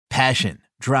Passion,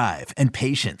 drive, and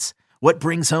patience. What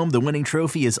brings home the winning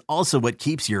trophy is also what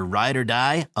keeps your ride or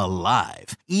die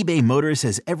alive. eBay Motors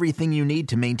has everything you need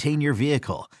to maintain your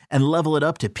vehicle and level it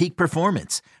up to peak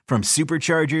performance, from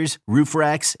superchargers, roof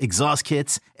racks, exhaust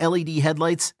kits, LED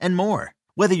headlights, and more.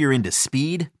 Whether you're into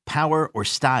speed, power, or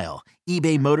style,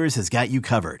 eBay Motors has got you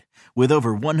covered. With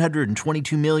over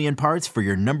 122 million parts for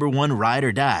your number one ride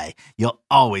or die, you'll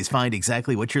always find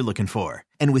exactly what you're looking for.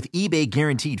 And with eBay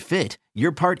Guaranteed Fit,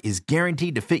 your part is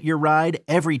guaranteed to fit your ride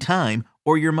every time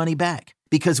or your money back.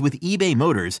 Because with eBay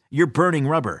Motors, you're burning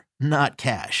rubber, not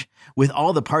cash. With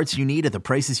all the parts you need at the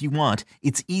prices you want,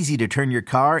 it's easy to turn your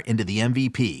car into the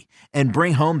MVP and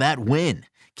bring home that win.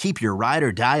 Keep your ride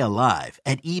or die alive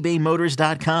at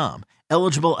ebaymotors.com.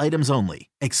 Eligible items only.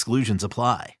 Exclusions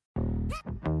apply.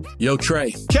 Yo,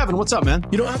 Trey. Kevin, what's up, man?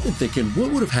 You know, I've been thinking,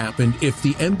 what would have happened if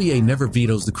the NBA never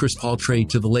vetoes the Chris Paul trade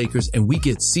to the Lakers and we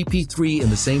get CP3 in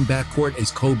the same backcourt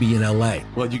as Kobe in LA?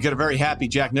 Well, you get a very happy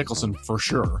Jack Nicholson for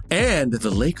sure. And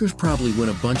the Lakers probably win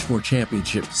a bunch more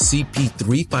championships.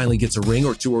 CP3 finally gets a ring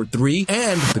or two or three,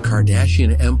 and the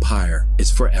Kardashian empire is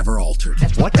forever altered.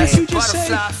 What did you just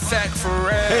say?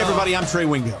 Hey, everybody, I'm Trey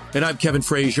Wingo. And I'm Kevin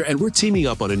Frazier, and we're teaming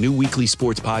up on a new weekly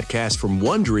sports podcast from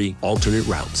Wondery, Alternate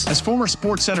Routes. As former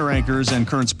Sports Center anchors and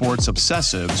current sports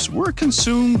obsessives, we're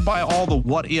consumed by all the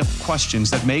what-if questions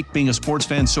that make being a sports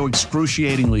fan so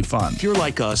excruciatingly fun. If you're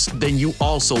like us, then you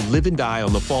also live and die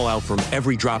on the fallout from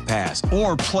every drop pass.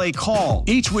 Or play call.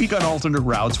 Each week on Alternate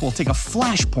Routes, we'll take a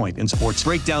flashpoint in sports,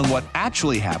 break down what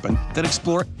actually happened, then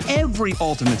explore every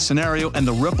alternate scenario and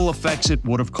the ripple effects it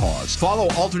would have caused. Follow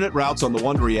Alternate Routes on the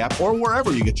Wondery app or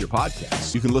wherever you get your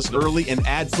podcasts. You can listen early and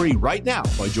ad-free right now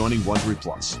by joining Wondery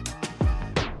Plus.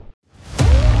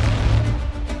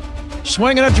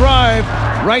 Swinging a drive,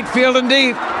 right field and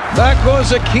deep. Back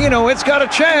goes Aquino. It's got a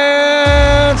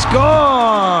chance.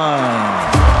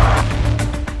 Gone.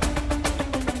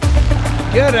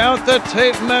 Get out the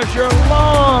tape measure.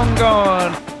 Long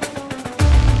gone.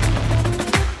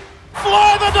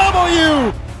 Fly the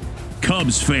W!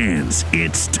 Cubs fans,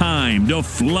 it's time to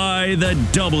fly the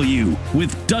W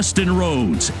with Dustin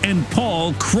Rhodes and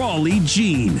Paul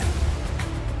Crawley-Jean.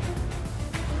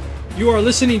 You are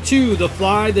listening to the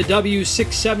Fly the W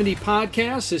 670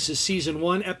 podcast. This is season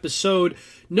 1, episode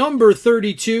number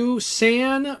 32.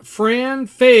 San Fran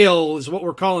Fail is what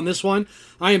we're calling this one.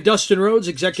 I am Dustin Rhodes,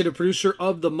 executive producer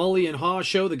of the Mully and Haw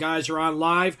Show. The guys are on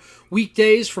live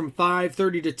weekdays from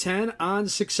 5:30 to 10 on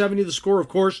 670 The Score. Of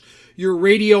course, your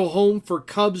radio home for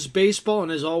Cubs baseball.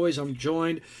 And as always, I'm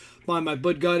joined by my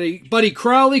buddy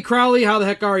Crowley. Crowley, how the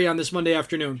heck are you on this Monday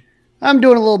afternoon? I'm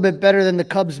doing a little bit better than the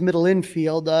Cubs middle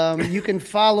infield. You can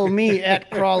follow me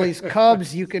at Crawley's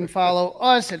Cubs. You can follow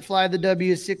us at Fly the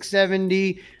W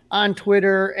 670 on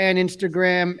Twitter and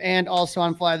Instagram, and also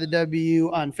on Fly the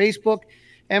W on Facebook.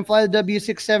 And Fly the W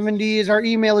 670 is our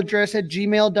email address at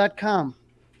gmail.com.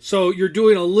 So you're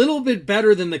doing a little bit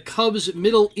better than the Cubs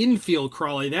middle infield,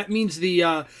 Crawley. That means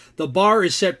the bar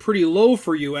is set pretty low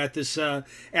for you at this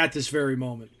very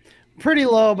moment. Pretty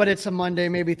low, but it's a Monday.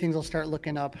 Maybe things will start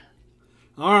looking up.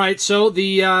 All right, so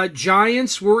the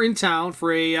Giants were in town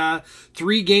for a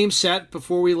 3-game set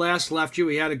before we last left you.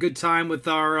 We had a good time with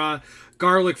our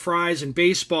garlic fries and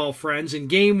baseball friends. In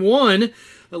Game 1,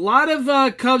 a lot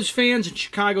of Cubs fans and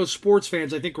Chicago sports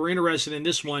fans, I think, were interested in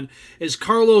this one, as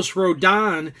Carlos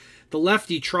Rodon, the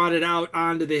lefty, trotted out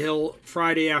onto the hill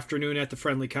Friday afternoon at the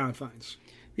friendly confines.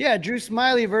 Yeah, Drew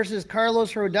Smyly versus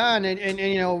Carlos Rodon, and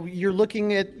you know, you're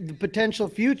looking at the potential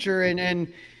future,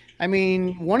 and I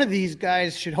mean, one of these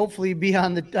guys should hopefully be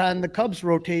on the Cubs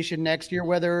rotation next year,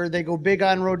 whether they go big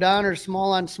on Rodon or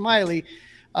small on Smyly.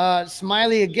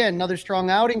 Smyly, again, another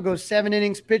strong outing, goes 7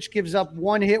 innings pitched, gives up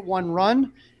 1 hit, 1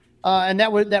 run. And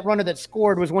that runner that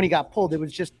scored was when he got pulled. It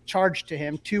was just charged to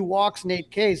him. 2 walks and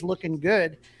 8 Ks, looking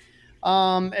good.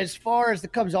 As far as the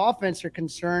Cubs offense are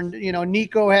concerned, you know,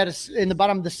 Nico had in the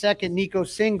bottom of the second, Nico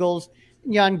singles.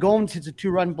 Yan Gomes hits a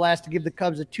 2-run blast to give the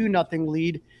Cubs a 2-0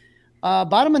 lead.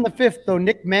 Bottom in the 5th, though,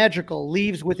 Nick Magical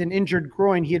leaves with an injured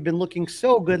groin. He had been looking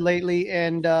so good lately,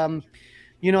 and,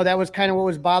 you know, that was kind of what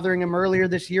was bothering him earlier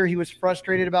this year. He was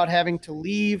frustrated about having to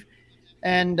leave,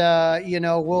 and, you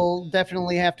know, we'll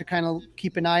definitely have to kind of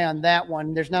keep an eye on that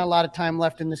one. There's not a lot of time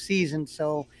left in the season,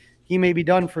 so he may be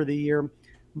done for the year.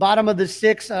 Bottom of the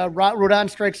 6th, Rodon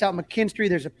strikes out McKinstry.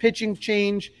 There's a pitching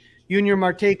change. Junior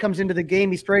Marte comes into the game.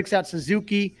 He strikes out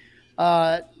Suzuki.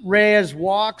 Reyes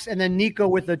walks, and then Nico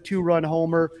with a 2-run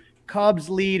homer. Cubs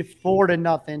lead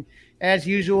 4-0. As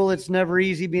usual, it's never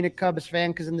easy being a Cubs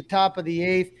fan because in the top of the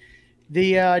 8th,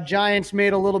 the Giants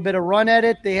made a little bit of run at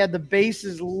it. They had the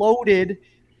bases loaded,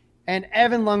 and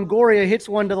Evan Longoria hits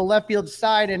one to the left field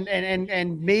side,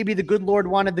 and maybe the good Lord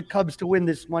wanted the Cubs to win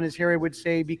this one, as Harry would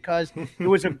say, because it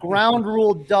was a ground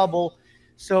rule double.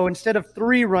 So instead of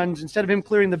 3 runs, instead of him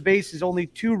clearing the bases, only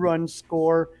 2 runs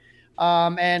score.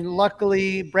 And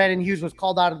luckily, Brandon Hughes was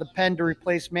called out of the pen to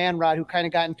replace Manrod, who kind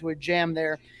of got into a jam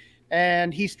there.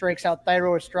 And he strikes out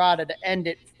Thairo Estrada to end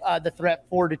it, the threat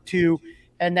 4-2.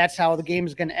 And that's how the game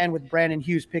is going to end, with Brandon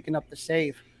Hughes picking up the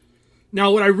save.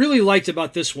 Now, what I really liked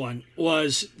about this one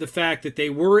was the fact that they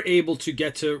were able to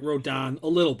get to Rodon a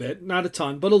little bit, not a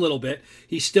ton, but a little bit.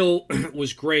 He still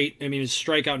was great. I mean, his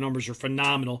strikeout numbers are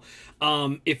phenomenal.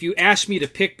 If you ask me to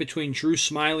pick between Drew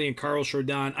Smyly and Carlos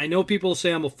Rodon, I know people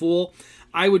say I'm a fool.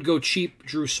 I would go cheap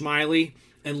Drew Smyly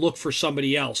and look for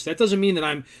somebody else. That doesn't mean that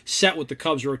I'm set with the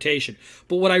Cubs rotation.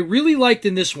 But what I really liked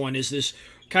in this one is this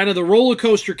kind of the roller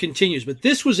coaster continues. But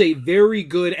this was a very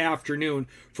good afternoon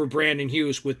for Brandon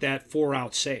Hughes with that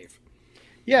 4-out save.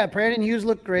 Yeah, Brandon Hughes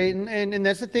looked great. And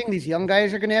that's the thing. These young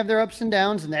guys are going to have their ups and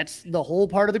downs, and that's the whole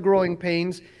part of the growing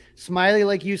pains. Smyly,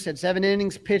 like you said, 7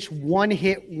 innings pitched, 1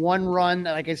 hit, 1 run.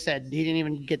 Like I said, he didn't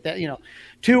even get that,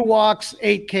 2 walks,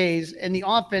 8 Ks. And the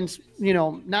offense,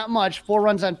 not much. 4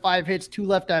 runs on 5 hits, 2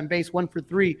 left on base, 1 for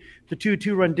 3. The 2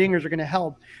 2-run dingers are going to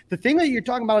help. The thing that you're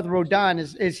talking about with Rodon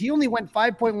is he only went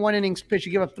 5.1 innings pitched.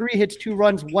 He gave up 3 hits, 2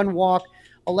 runs, 1 walk,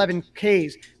 11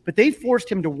 Ks. But they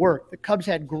forced him to work. The Cubs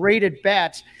had great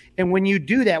at-bats. And when you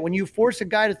do that, when you force a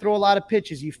guy to throw a lot of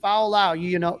pitches, you foul out,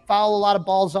 foul a lot of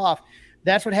balls off.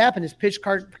 That's what happened. His pitch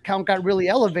count got really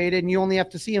elevated, and you only have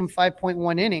to see him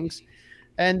 5.1 innings.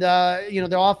 And,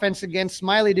 the offense against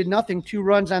Smyly did nothing. 2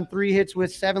 runs on 3 hits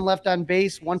with 7 left on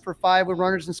base, 1 for 5 with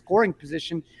runners in scoring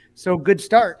position. So good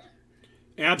start.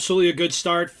 Absolutely a good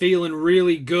start. Feeling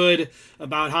really good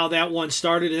about how that one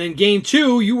started. And then game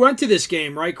 2, you went to this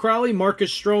game, right, Crowley?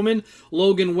 Marcus Stroman,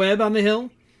 Logan Webb on the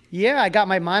hill? Yeah, I got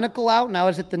my monocle out, and I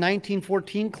was at the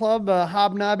 1914 club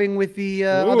hobnobbing with the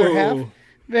other half.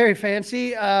 Very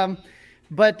fancy.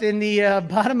 But in the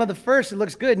bottom of the first, it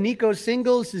looks good. Nico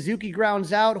singles, Suzuki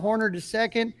grounds out, Horner to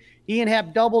second, Ian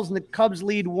Happ doubles, and the Cubs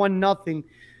lead 1-0.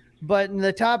 But in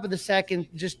the top of the second,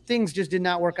 things did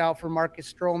not work out for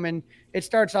Marcus Stroman. It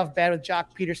starts off bad with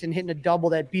Jock Peterson hitting a double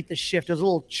that beat the shift. It was a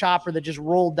little chopper that just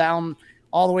rolled down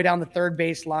all the way down the third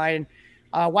base line.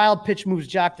 Wild pitch moves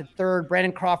Jock to third.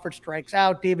 Brandon Crawford strikes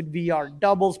out. David Villar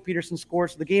doubles. Peterson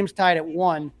scores. So the game's tied at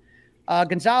 1.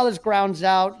 Gonzalez grounds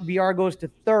out. VR goes to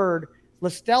third.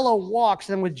 Listella walks.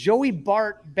 And then with Joey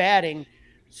Bart batting,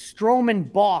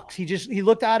 Stroman balks. He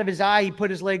looked out of his eye. He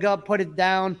put his leg up, put it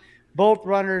down. Both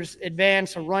runners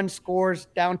advance. A run scores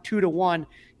down 2-1.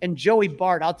 And Joey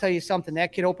Bart, I'll tell you something.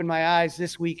 That kid opened my eyes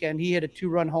this weekend. He hit a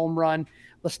 2-run home run.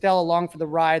 Listella along for the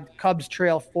ride. The Cubs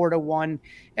trail 4-1.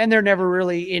 And they're never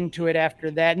really into it after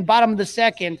that. And bottom of the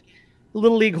second,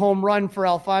 Little League home run for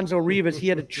Alfonso Rivas. He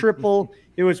had a triple.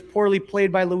 It was poorly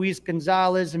played by Luis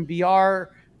Gonzalez, and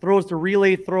BR throws the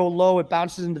relay throw low. It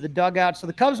bounces into the dugout. So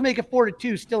the Cubs make it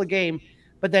 4-2, still a game,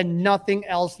 but then nothing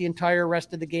else the entire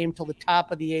rest of the game till the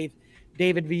top of the 8th.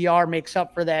 David Villar makes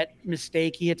up for that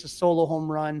mistake. He hits a solo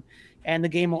home run, and the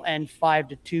game will end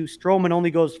 5-2. Stroman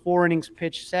only goes 4 innings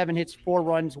pitched, 7 hits, 4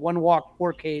 runs, 1 walk,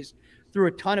 4 Ks, threw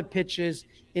a ton of pitches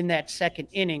in that second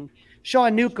inning.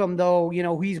 Sean Newcomb, though,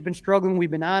 he's been struggling. We've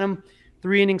been on him.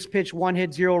 3 innings pitched, 1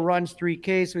 hit, 0 runs, 3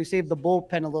 Ks, so he saved the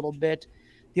bullpen a little bit.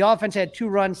 The offense had 2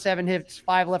 runs, 7 hits,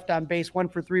 5 left on base, 1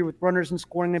 for 3 with runners in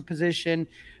scoring in position.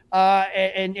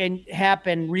 And Happ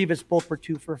and Rivas both were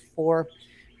 2 for 4.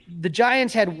 The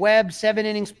Giants had Webb, 7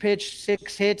 innings pitched,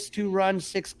 6 hits, 2 runs,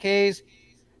 6 Ks.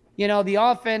 The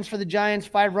offense for the Giants,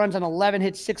 5 runs on 11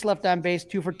 hits, 6 left on base,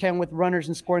 2 for 10 with runners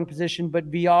in scoring position. But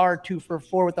VR, 2 for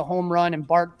 4 with a home run, and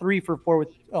Bart, 3 for 4 with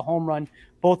a home run.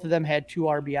 Both of them had 2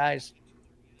 RBIs.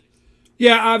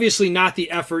 Yeah, obviously not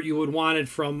the effort you would wanted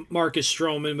from Marcus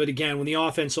Stroman, but again, when the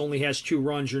offense only has 2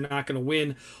 runs, you're not going to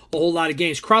win a whole lot of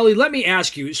games. Crowley, let me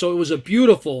ask you, so it was a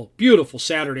beautiful, beautiful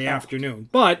Saturday afternoon,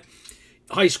 but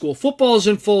high school football's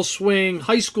in full swing,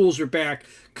 high schools are back,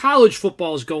 college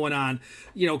football is going on,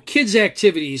 kids'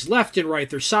 activities left and right,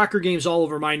 there's soccer games all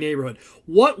over my neighborhood.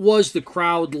 What was the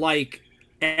crowd like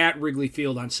at Wrigley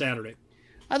Field on Saturday?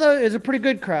 I thought it was a pretty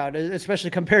good crowd,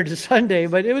 especially compared to Sunday,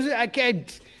 but it was,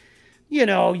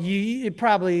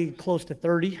 probably close to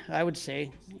 30, I would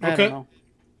say. I don't know.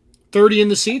 30 in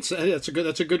the seats. That's a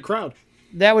good crowd.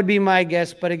 That would be my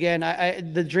guess, but again,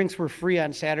 the drinks were free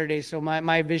on Saturday, so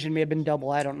my vision may have been double.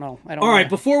 I don't know. All right,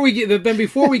 before we get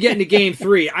into Game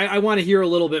 3, I want to hear a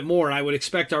little bit more. I would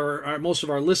expect our most of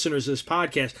our listeners of this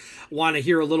podcast want to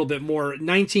hear a little bit more.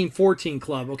 1914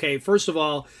 Club. Okay, first of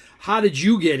all, how did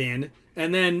you get in?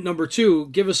 And then number 2,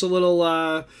 give us a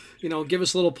little give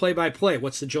us a little play-by-play.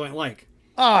 What's the joint like?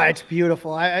 Oh, it's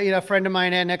beautiful. A friend of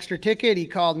mine had an extra ticket. He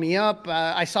called me up.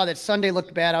 I saw that Sunday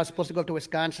looked bad. I was supposed to go up to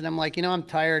Wisconsin. I'm like, I'm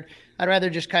tired. I'd rather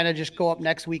just go up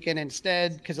next weekend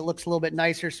instead because it looks a little bit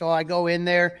nicer. So I go in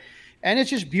there, and it's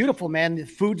just beautiful, man. The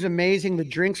food's amazing. The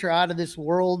drinks are out of this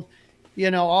world.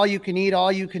 All you can eat,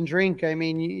 all you can drink. I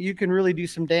mean, you can really do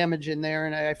some damage in there,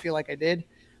 and I feel like I did.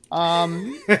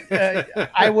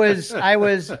 I was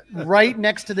right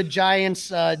next to the Giants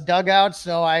dugout,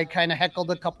 so I kind of heckled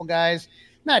a couple guys.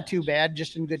 Not too bad,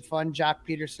 just in good fun. Jock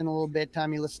Peterson a little bit,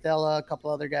 Tommy LaStella, a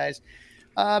couple other guys.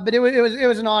 But it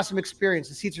was an awesome experience.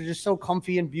 The seats are just so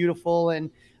comfy and beautiful, and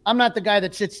I'm not the guy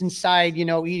that sits inside,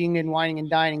 eating and wining and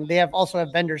dining. They also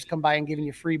have vendors come by and giving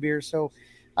you free beer, so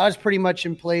I was pretty much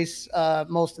in place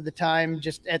most of the time,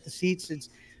 just at the seats. It's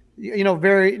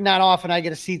very not often I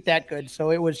get a seat that good,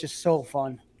 so it was just so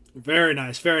fun. Very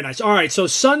nice, very nice. All right, so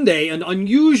Sunday, an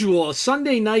unusual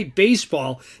Sunday night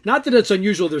baseball. Not that it's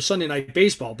unusual there's Sunday night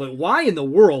baseball, but why in the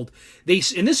world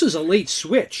and this was a late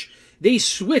switch. They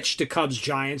switched to Cubs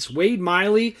Giants. Wade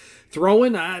Miley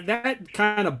throwing, that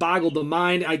kind of boggled the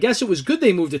mind. I guess it was good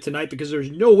they moved it tonight because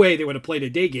there's no way they would have played a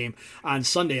day game on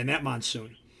Sunday in that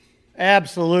monsoon.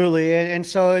 Absolutely, and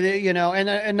so and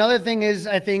another thing is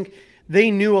I think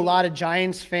they knew a lot of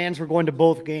Giants fans were going to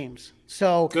both games.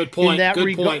 So good point. That's a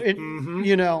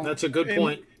good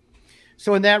point.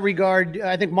 So in that regard,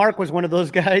 I think Mark was one of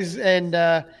those guys, and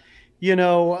a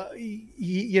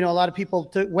lot of people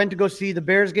went to go see the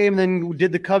Bears game, then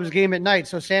did the Cubs game at night.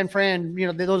 So San Fran,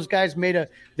 those guys you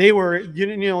want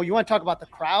to talk about the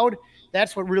crowd?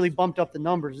 That's what really bumped up the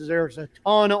numbers. There's a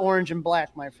ton of orange and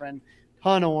black, my friend,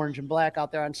 ton of orange and black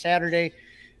out there on Saturday.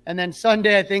 And then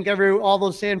Sunday, I think all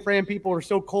those San Fran people were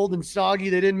so cold and soggy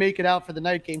they didn't make it out for the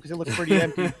night game because it looked pretty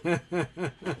empty.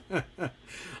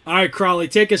 All right, Crawley,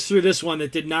 take us through this one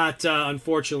that did not,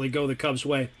 unfortunately, go the Cubs'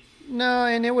 way. No,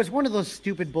 and it was one of those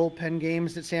stupid bullpen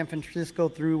games that San Francisco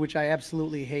threw, which I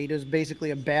absolutely hate. It was basically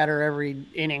a batter every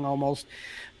inning almost.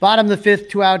 Bottom of the fifth,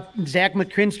 2 out. Zach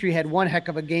McKinstry had one heck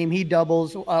of a game. He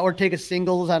doubles. Ortega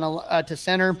singles on to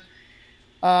center.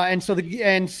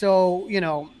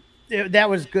 That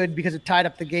was good because it tied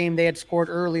up the game. They had scored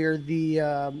earlier.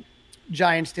 The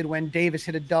Giants did when Davis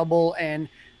hit a double, and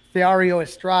Thairo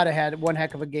Estrada had one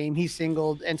heck of a game. He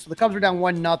singled, and so the Cubs were down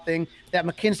 1-0. That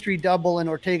McKinstry double and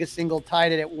Ortega single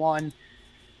tied it at 1.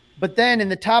 But then in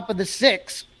the top of the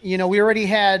 6th, we already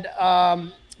had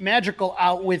Madrigal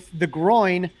out with the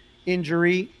groin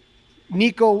injury.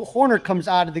 Nico Horner comes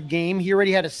out of the game. He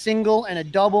already had a single and a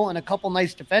double and a couple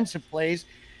nice defensive plays.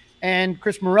 And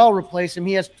Chris Morel replaced him.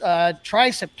 He has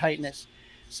tricep tightness.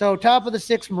 So top of the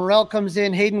 6th, Morel comes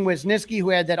in. Hayden Wesniewski, who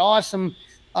had that awesome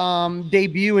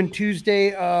debut in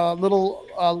Tuesday,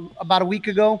 about a week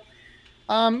ago.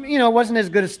 It wasn't as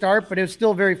good a start, but it was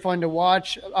still very fun to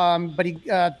watch. But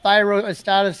Thairo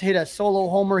Estrada hit a solo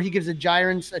homer. He gives the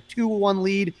Giants a 2-1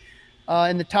 lead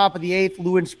in the top of the 8th.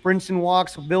 Lewin Sprinson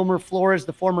walks. Wilmer Flores,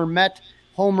 the former Met,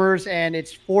 homers, and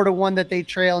it's 4-1 that they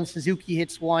trail. And Suzuki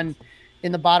hits one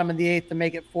in the bottom of the 8th to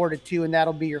make it 4-2, and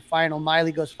that'll be your final.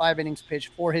 Miley goes 5 innings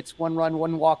pitched, 4 hits, 1 run,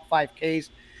 1 walk, 5 Ks.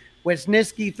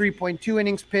 Wesniewski, 3.2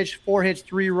 innings pitched, 4 hits,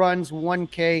 3 runs, 1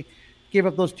 K. Gave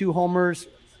up those 2 homers,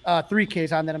 3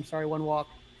 Ks on that, 1 walk.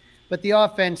 But the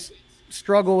offense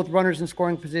struggled with runners in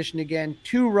scoring position again.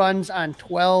 2 runs on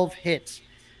 12 hits,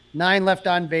 9 left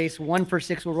on base, 1 for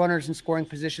 6 with runners in scoring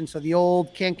position. So the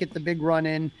old can't get the big run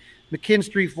in.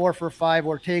 McKinstry, 4 for 5,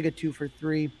 Ortega, 2 for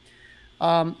 3.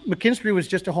 McKinstry was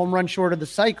just a home run short of the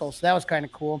cycle, so that was kind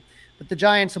of cool. But the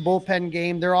Giants, a bullpen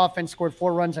game, their offense scored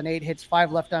 4 runs on 8 hits,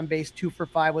 5 left on base, 2 for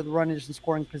 5 with runners in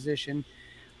scoring position.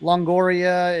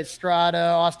 Longoria, Estrada,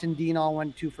 Austin Dean all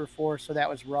went 2 for 4, so that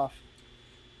was rough.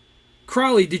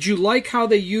 Crawley, did you like how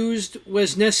they used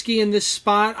Wesniewski in this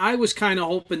spot? I was kind of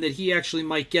hoping that he actually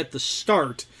might get the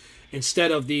start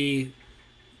instead of the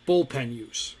bullpen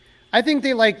use. I think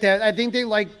they like that. I think they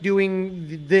like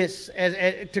doing this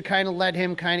as to kind of let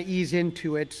him kind of ease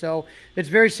into it. So it's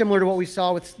very similar to what we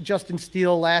saw with Justin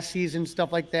Steele last season,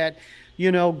 stuff like that.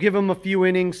 Give him a few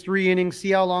innings, 3 innings,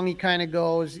 see how long he kind of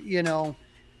goes.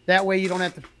 That way you don't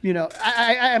have to.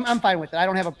 I'm fine with it. I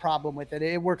don't have a problem with it.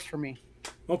 It works for me.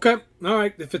 Okay, all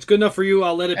right. If it's good enough for you,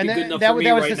 I'll let it be good enough for me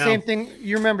right now. That was the same thing.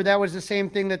 You remember that was the same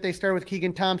thing that they started with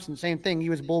Keegan Thompson. Same thing. He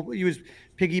was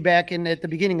piggybacking at the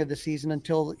beginning of the season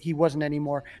until he wasn't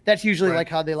anymore. That's usually like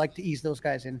how they like to ease those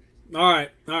guys in. All right.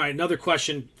 Another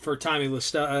question for Tommy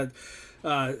Hotovy,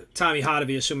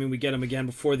 assuming we get him again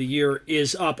before the year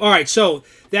is up. All right, so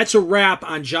that's a wrap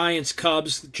on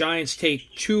Giants-Cubs. The Giants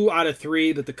take 2 out of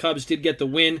 3, but the Cubs did get the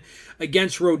win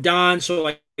against Rodon, so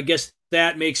I guess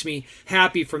That makes me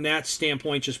happy from that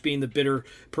standpoint, just being the bitter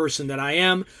person that I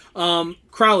am.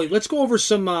 Crowley, let's go over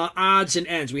some odds and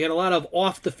ends. We had a lot of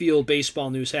off-the-field baseball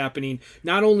news happening,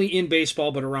 not only in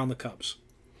baseball, but around the Cubs.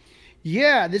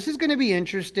 Yeah, this is going to be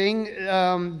interesting.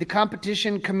 The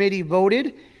competition committee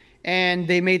voted, and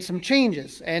they made some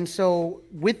changes. And so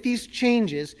with these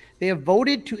changes, they have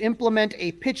voted to implement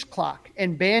a pitch clock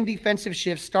and ban defensive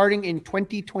shifts starting in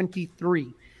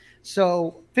 2023.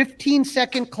 So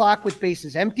 15-second clock with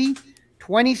bases empty,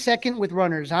 20-second with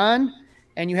runners on,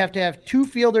 and you have to have 2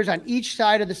 fielders on each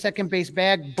side of the second base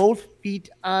bag, both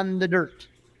feet on the dirt.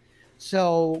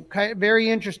 So very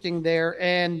interesting there.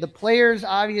 And the players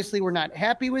obviously were not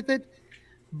happy with it,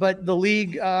 but the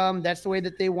league, that's the way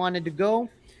that they wanted to go.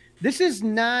 This has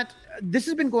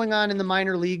been going on in the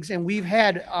minor leagues, and we've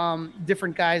had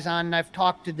different guys on, and I've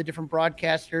talked to the different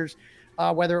broadcasters,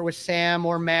 whether it was Sam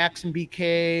or Max and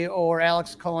BK or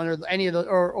Alex Cohen or any of the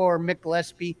or Mick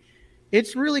Gillespie.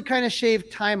 It's really kind of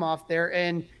shaved time off there.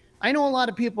 And I know a lot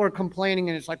of people are complaining,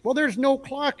 and it's like, well, there's no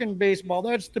clock in baseball.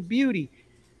 That's the beauty.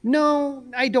 No,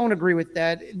 I don't agree with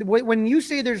that. When you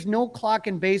say there's no clock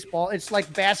in baseball, it's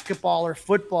like basketball or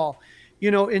football.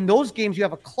 In those games, you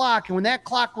have a clock, and when that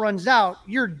clock runs out,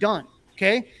 you're done.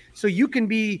 Okay. So you can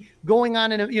be going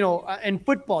on in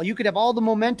football, you could have all the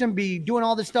momentum, be doing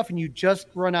all this stuff, and you just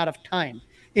run out of time.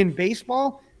 In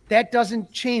baseball, that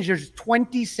doesn't change. There's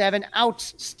 27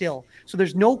 outs still. So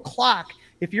there's no clock.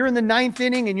 If you're in the 9th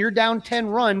inning and you're down 10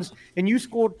 runs and you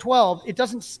scored 12, it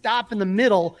doesn't stop in the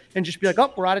middle and just be like,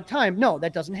 oh, we're out of time. No,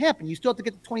 that doesn't happen. You still have to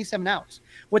get the 27 outs.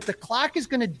 What the clock is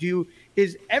going to do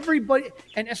is everybody,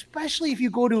 and especially if you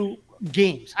go to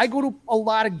games, I go to a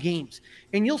lot of games,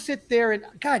 and you'll sit there and,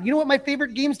 God, you know what my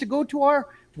favorite games to go to are?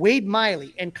 Wade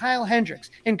Miley and Kyle Hendricks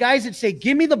and guys that say,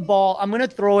 give me the ball, I'm going to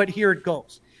throw it, here it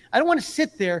goes. I don't want to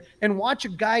sit there and watch a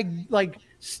guy like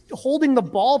holding the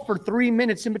ball for 3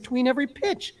 minutes in between every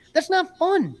pitch. That's not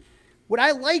fun. What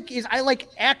I like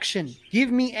action.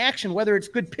 Give me action, whether it's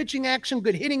good pitching action,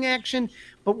 good hitting action.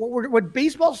 But what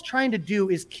baseball's trying to do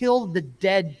is kill the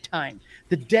dead time,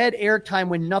 the dead air time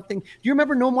when nothing. Do you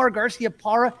remember Nomar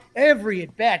Garcia-Parra? Every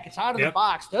at bat gets out of the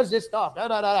box, does this stuff,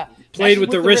 Played with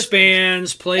the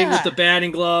wristbands, played with the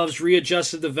batting gloves,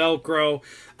 readjusted the Velcro.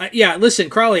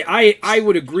 Listen, Crowley, I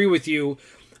would agree with you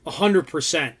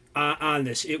 100% on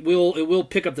this. It will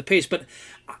pick up the pace, but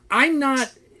I'm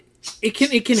not. It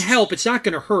can help. It's not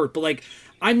going to hurt, but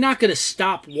I'm not going to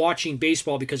stop watching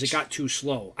baseball because it got too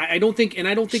slow. I don't think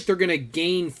they're going to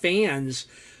gain fans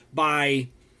by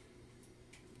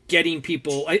getting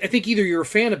people. I think either you're a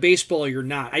fan of baseball or you're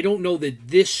not. I don't know that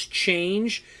this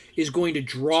change is going to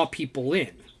draw people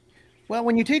in. Well,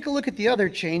 when you take a look at the other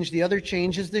change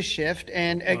is the shift,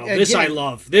 and this I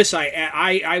love. This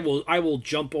I will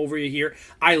jump over you here.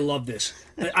 I love this.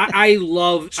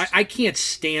 I can't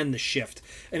stand the shift.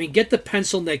 I mean, get the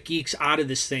pencil neck geeks out of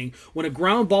this thing. When a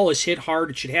ground ball is hit hard,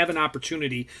 it should have an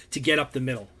opportunity to get up the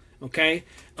middle. Okay,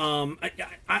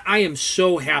 I am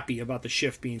so happy about the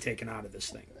shift being taken out of this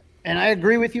thing. And I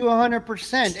agree with you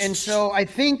 100%. And so I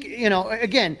think,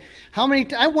 again,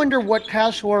 I wonder what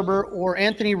Kyle Schwarber or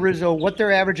Anthony Rizzo, what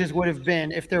their averages would have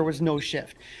been if there was no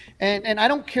shift. And I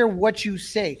don't care what you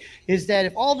say, is that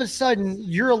if all of a sudden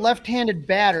you're a left-handed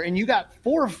batter and you got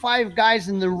 4 or 5 guys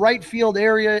in the right field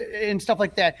area and stuff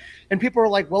like that, and people are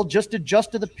like, well, just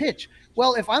adjust to the pitch.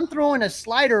 Well, if I'm throwing a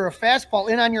slider or a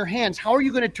fastball in on your hands, how are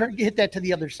you going to hit that to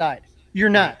the other side? You're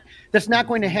not. That's not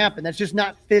going to happen. That's just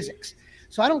not physics.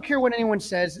 So I don't care what anyone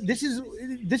says. This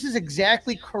is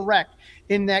exactly correct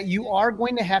in that you are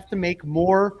going to have to make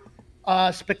more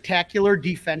spectacular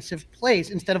defensive plays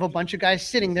instead of a bunch of guys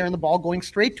sitting there and the ball going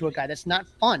straight to a guy. That's not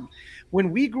fun. When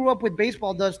we grew up with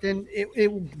baseball, Dustin,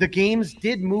 the games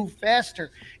did move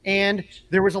faster and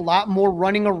there was a lot more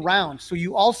running around. So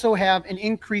you also have an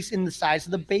increase in the size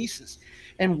of the bases.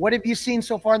 And what have you seen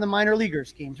so far in the minor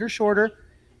leaguers? Games are shorter.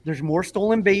 There's more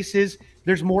stolen bases.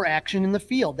 There's more action in the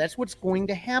field. That's what's going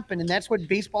to happen, and that's what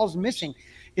baseball's missing.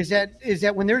 Is that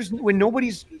when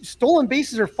nobody's stolen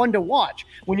bases are fun to watch.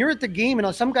 When you're at the game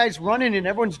and some guy's running and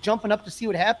everyone's jumping up to see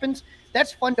what happens,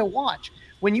 that's fun to watch.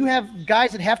 When you have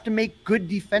guys that have to make good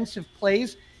defensive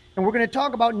plays, and we're going to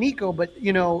talk about Nico, but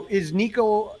is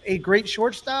Nico a great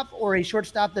shortstop or a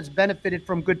shortstop that's benefited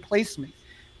from good placement?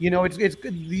 It's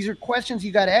these are questions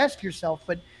you got to ask yourself,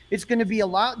 but it's going to be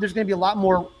there's going to be a lot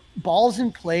more balls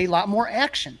in play, a lot more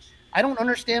action. I don't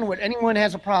understand what anyone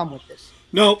has a problem with this.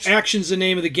 No, action's the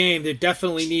name of the game. There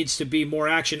definitely needs to be more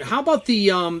action. How about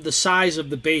the size of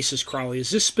the bases, Crowley? Is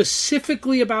this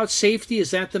specifically about safety?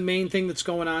 Is that the main thing that's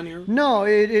going on here? No,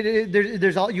 they're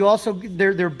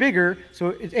bigger.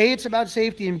 So it's about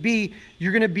safety, and B,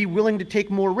 you're going to be willing to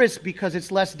take more risk because it's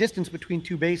less distance between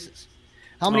two bases.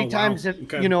 How many times have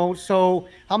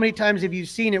how many times have you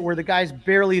seen it where the guy's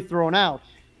barely thrown out?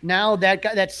 Now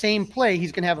that same play,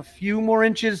 he's going to have a few more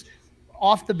inches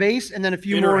off the base, and then a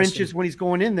few more inches when he's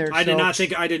going in there. I did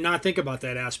not think about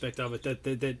that aspect of it. That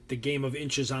the game of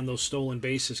inches on those stolen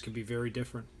bases could be very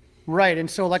different. Right, and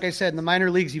so like I said, in the minor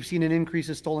leagues, you've seen an increase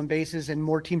of stolen bases, and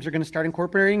more teams are going to start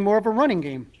incorporating more of a running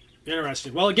game.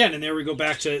 Interesting. Well, again, and there we go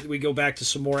back to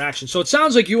some more action. So it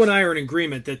sounds like you and I are in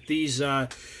agreement that these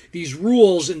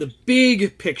rules in the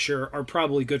big picture are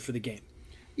probably good for the game.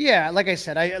 Yeah, like I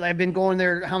said, I've been going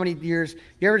there how many years?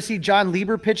 You ever see John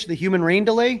Lieber pitch the human rain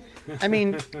delay? I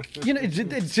mean,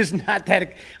 it's just not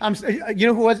that.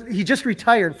 Who was? He just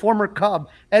retired, former Cub,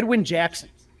 Edwin Jackson.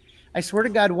 I swear to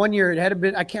God, one year it had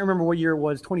been, I can't remember what year it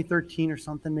was, 2013 or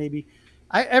something maybe.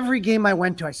 Every game I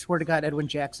went to, I swear to God, Edwin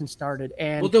Jackson started.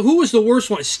 And who was the worst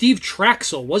one? Steve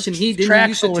Traxel, wasn't he? Didn't he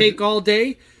used to take all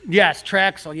day? Yes,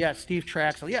 Traxel. Yes, Steve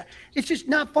Traxel. Yeah, it's just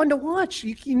not fun to watch.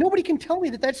 Nobody can tell me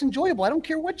that that's enjoyable. I don't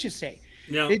care what you say.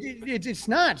 No, it's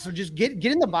not. So just get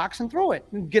in the box and throw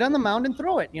it. Get on the mound and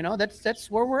throw it. That's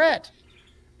where we're at.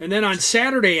 And then on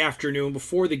Saturday afternoon,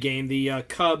 before the game, the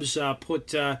Cubs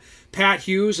put Pat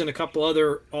Hughes and a couple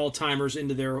other all-timers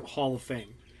into their Hall of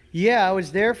Fame. Yeah, I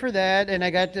was there for that, and I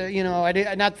got to, I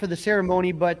did not for the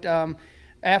ceremony, but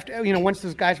after, once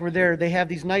those guys were there, they have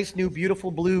these nice new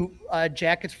beautiful blue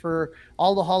jackets for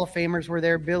all the Hall of Famers were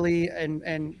there. Billy and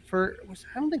I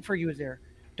don't think Fergie was there.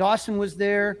 Dawson was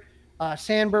there.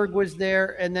 Sandberg was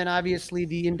there, and then obviously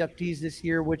the inductees this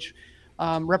year, which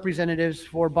representatives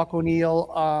for Buck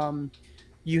O'Neill.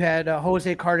 You had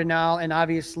Jose Cardinal, and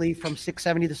obviously from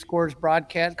 670 The Scores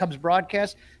Cubs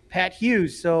broadcast, Pat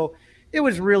Hughes. So it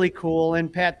was really cool,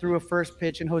 and Pat threw a first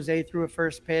pitch, and Jose threw a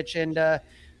first pitch, and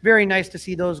very nice to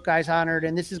see those guys honored.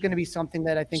 And this is going to be something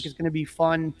that I think is going to be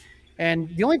fun.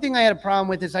 And the only thing I had a problem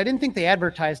with is I didn't think they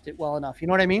advertised it well enough. You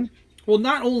know what I mean? Well,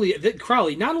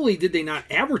 Crowley, not only did they not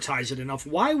advertise it enough,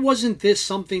 why wasn't this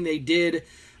something they did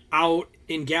out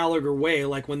in Gallagher Way,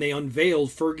 like when they unveiled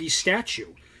Fergie's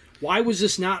statue? Why was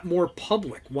this not more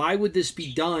public? Why would this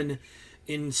be done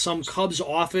in some Cubs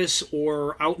office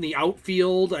or out in the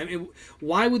outfield? I mean,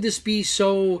 why would this be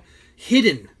so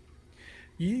hidden?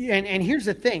 And here's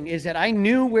the thing: is that I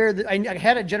knew I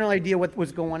had a general idea what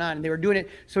was going on, and they were doing it.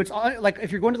 So it's like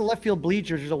if you're going to the left field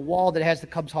bleachers, there's a wall that has the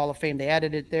Cubs Hall of Fame. They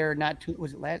added it there.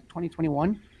 Was it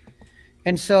 2021?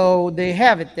 And so they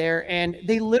have it there, and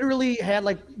they literally had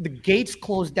like the gates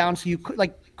closed down, so you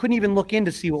couldn't even look in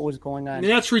to see what was going on. I mean,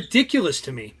 that's ridiculous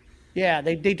to me. Yeah,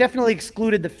 they definitely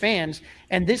excluded the fans.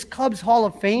 And this Cubs Hall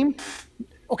of Fame,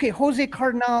 okay, Jose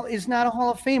Cardinal is not a Hall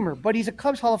of Famer, but he's a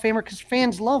Cubs Hall of Famer because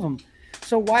fans love him.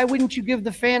 So why wouldn't you give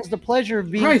the fans the pleasure of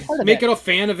being part of Make that? it a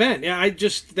fan event. Yeah, I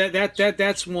just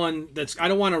that's one that's I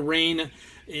don't want to reign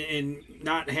and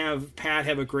not have Pat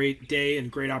have a great day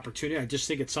and great opportunity. I just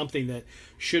think it's something that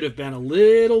should have been a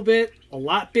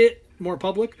lot more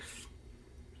public.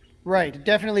 Right,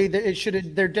 definitely.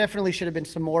 There definitely should have been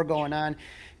some more going on.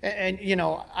 And,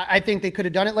 I think they could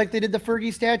have done it like they did the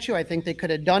Fergie statue. I think they could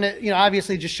have done it,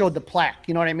 obviously just showed the plaque,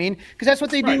 you know what I mean? Because that's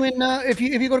what they do in, if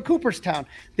you go to Cooperstown,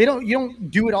 you don't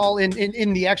do it all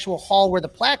in the actual hall where the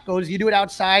plaque goes. You do it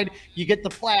outside, you get the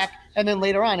plaque, and then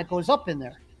later on it goes up in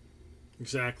there.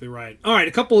 Exactly right. All right,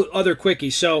 a couple other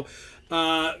quickies. So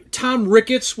Tom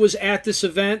Ricketts was at this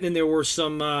event, and there were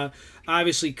some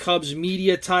obviously Cubs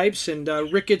media types, and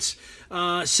Ricketts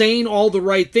saying all the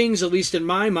right things, at least in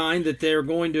my mind, that they're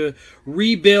going to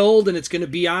rebuild and it's going to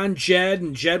be on Jed,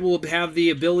 and Jed will have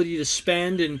the ability to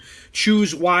spend and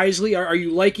choose wisely. Are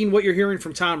you liking what you're hearing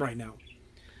from Tom right now?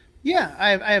 Yeah,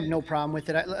 I have no problem with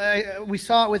it. We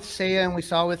saw it with Seiya and we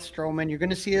saw it with Stroman. You're going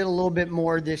to see it a little bit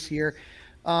more this year.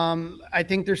 I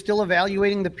think they're still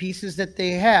evaluating the pieces that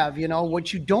they have.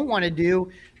 What you don't want to do,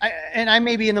 and I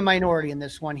may be in the minority in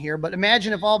this one here, but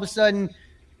imagine if all of a sudden,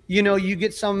 you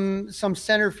get some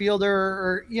center fielder,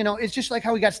 or it's just like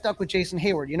how we got stuck with Jason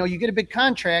Hayward. You get a big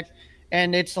contract,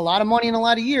 and it's a lot of money in a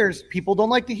lot of years. People don't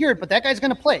like to hear it, but that guy's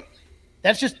going to play.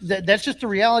 That's just the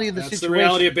reality of the situation. That's the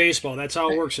reality of baseball. That's how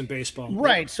it works in baseball.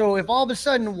 Right. So if all of a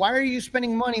sudden, why are you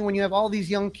spending money when you have all these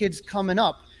young kids coming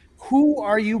up? who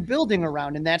are you building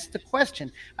around? And that's the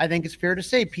question. I think it's fair to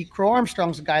say Pete Crow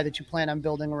Armstrong's a guy that you plan on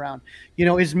building around.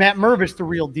 Is Matt Mervis the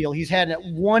real deal? He's had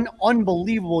one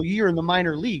unbelievable year in the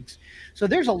minor leagues. So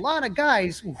there's a lot of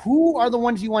guys who are the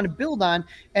ones you want to build on.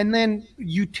 And then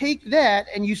you take that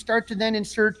and you start to then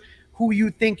insert who you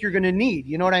think you're going to need.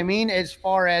 You know what I mean? As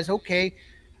far as, okay,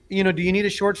 do you need a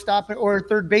shortstop or a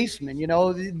third baseman?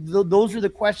 Those are the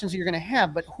questions that you're going to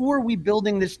have. But who are we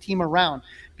building this team around?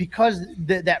 Because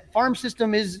that farm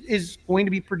system is going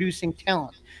to be producing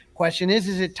talent. Question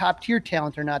is it top tier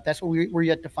talent or not? That's what we're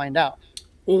yet to find out.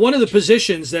 Well, one of the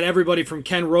positions that everybody from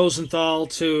Ken Rosenthal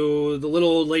to the little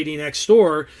old lady next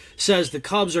door says the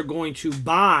Cubs are going to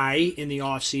buy in the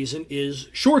offseason is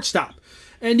shortstop.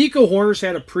 And Nico Hoerner's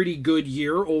had a pretty good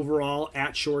year overall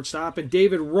at shortstop. And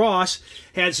David Ross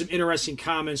had some interesting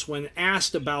comments when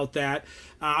asked about that.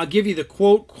 I'll give you the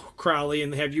quote, Crowley,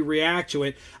 and have you react to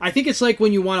it. I think it's like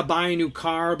when you want to buy a new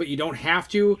car, but you don't have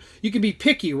to. You can be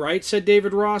picky, right, said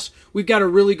David Ross. We've got a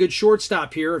really good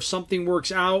shortstop here. If something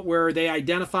works out where they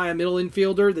identify a middle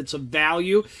infielder that's of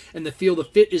value and the field of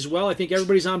fit as well, I think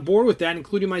everybody's on board with that,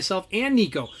 including myself and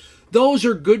Nico. Those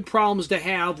are good problems to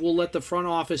have. We'll let the front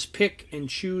office pick and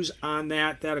choose on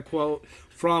that. That a quote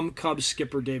from Cubs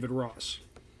skipper David Ross.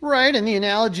 Right, and the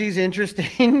analogy is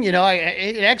interesting. It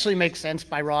actually makes sense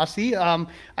by Rossi. I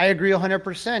agree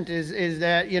 100%. Is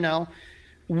that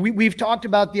we've talked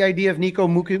about the idea of Nico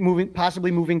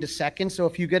possibly moving to second. So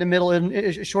if you get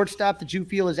a shortstop that you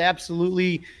feel is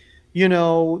absolutely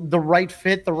the right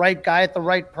fit, the right guy at the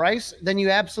right price, then you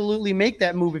absolutely make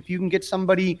that move. If you can get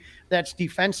somebody that's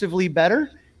defensively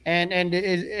better and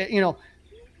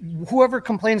whoever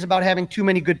complains about having too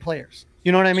many good players,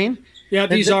 you know what I mean? Yeah,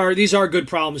 these are good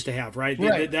problems to have, right?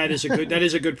 Right. That is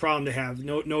a good problem to have.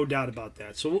 No doubt about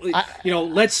that. So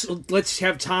let's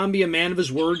have Tom be a man of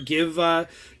his word, give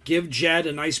Jed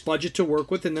a nice budget to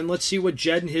work with, and then let's see what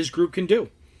Jed and his group can do.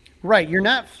 Right. You're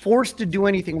not forced to do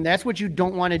anything. And that's what you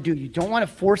don't want to do. You don't want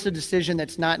to force a decision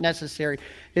that's not necessary.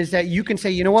 Is that you can say,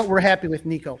 you know what, we're happy with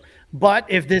Nico. But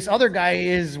if this other guy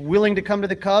is willing to come to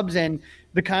the Cubs and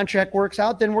the contract works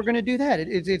out, then we're going to do that.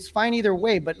 It's fine either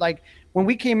way. But like when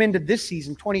we came into this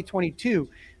season, 2022,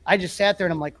 I just sat there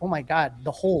and I'm like, oh my God,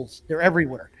 the holes, they're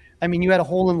everywhere. I mean, you had a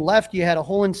hole in left, you had a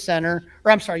hole in center,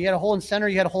 you had a hole in center,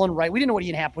 you had a hole in right. We didn't know what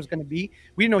Ian Happ was going to be.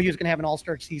 We didn't know he was going to have an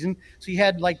all-star season. So you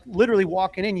had literally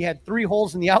walking in, you had 3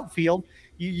 holes in the outfield.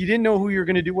 You didn't know who you were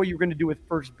going to do, what you were going to do with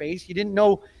first base. You didn't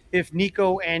know if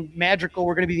Nico and Madrigal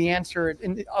were going to be the answer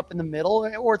up in the middle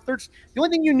or third. The only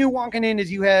thing you knew walking in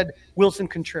is you had Wilson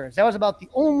Contreras. That was about the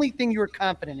only thing you were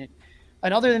confident in.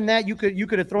 And other than that, you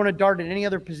could have thrown a dart at any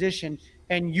other position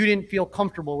and you didn't feel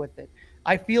comfortable with it.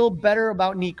 I feel better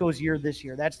about Nico's year this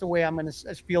year. That's the way I'm going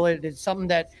to feel it. It's something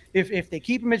that if they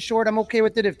keep him at short, I'm okay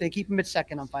with it. If they keep him at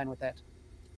second, I'm fine with that.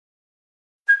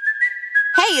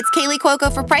 Hey, it's Kaylee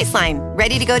Cuoco for Priceline.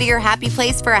 Ready to go to your happy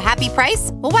place for a happy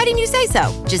price? Well, why didn't you say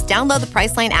so? Just download the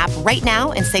Priceline app right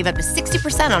now and save up to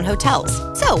 60% on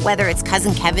hotels. So whether it's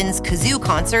Cousin Kevin's Kazoo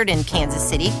Concert in Kansas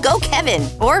City, go Kevin,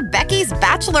 or Becky's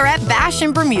Bachelorette Bash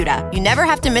in Bermuda, you never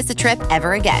have to miss a trip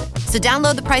ever again. So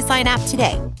download the Priceline app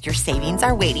today. Your savings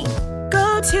are waiting.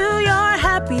 Go to your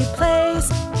happy place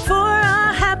for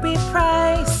a happy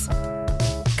price.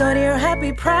 Go to your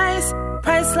happy price,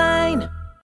 Priceline.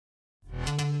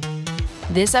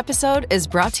 This episode is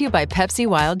brought to you by Pepsi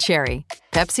Wild Cherry.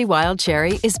 Pepsi Wild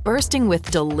Cherry is bursting with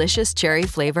delicious cherry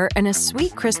flavor and a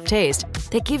sweet, crisp taste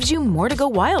that gives you more to go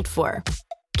wild for.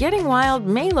 Getting wild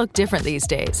may look different these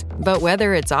days, but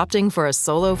whether it's opting for a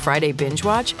solo Friday binge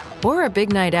watch or a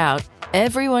big night out,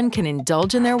 everyone can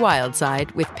indulge in their wild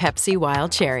side with Pepsi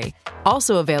Wild Cherry.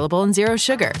 Also available in Zero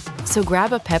Sugar. So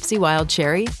grab a Pepsi Wild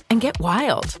Cherry and get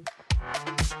wild.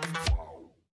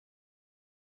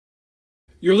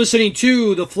 You're listening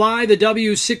to the Fly the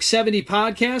W670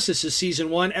 podcast. This is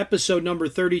season 1, episode number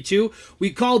 32.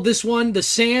 We called this one the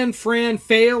San Fran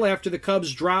Fail after the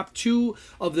Cubs dropped 2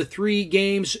 of the 3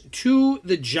 games to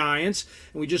the Giants.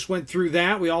 And we just went through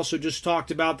that. We also just talked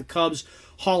about the Cubs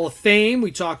Hall of Fame. We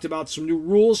talked about some new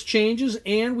rules changes,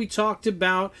 and we talked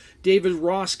about David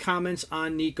Ross comments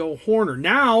on Nico Hoerner.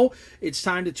 Now it's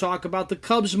time to talk about the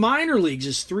Cubs minor leagues,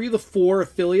 as 3 of the 4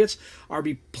 affiliates are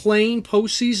playing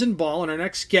postseason ball. And our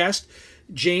next guest,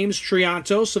 James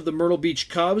Triantos of the Myrtle Beach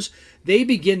Cubs, they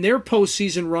begin their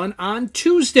postseason run on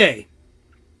Tuesday.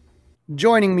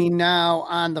 Joining me now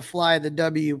on the Fly the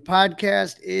W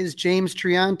podcast is James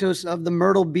Triantos of the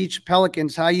Myrtle Beach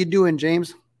Pelicans. How you doing,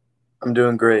 James? I'm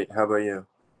doing great. How about you?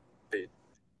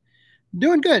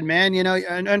 Doing good, man. You know,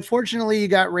 and unfortunately you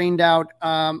got rained out.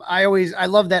 I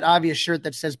love that obvious shirt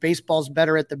that says baseball's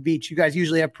better at the beach. You guys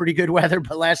usually have pretty good weather,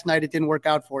 but last night it didn't work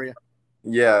out for you.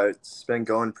 Yeah, it's been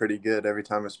going pretty good. Every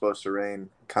time it's supposed to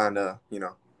rain, kind of,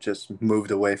 just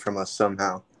moved away from us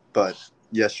somehow. But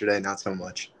yesterday, not so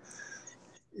much.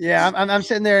 Yeah, I'm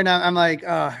sitting there and I'm like,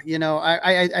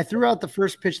 I threw out the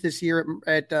first pitch this year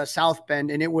at South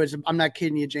Bend, and it was, I'm not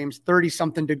kidding you, James, 30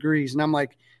 something degrees. And I'm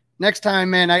like, next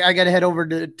time, man, I got to head over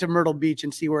to Myrtle Beach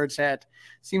and see where it's at.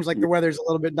 Seems like the weather's a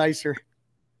little bit nicer.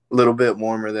 A little bit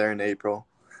warmer there in April,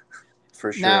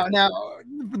 for sure. Now,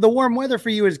 the warm weather for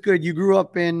you is good. You grew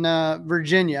up in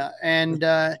Virginia, and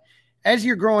as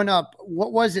you're growing up,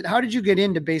 what was it? How did you get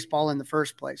into baseball in the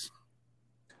first place?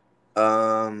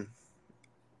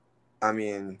 I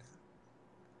mean,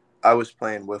 I was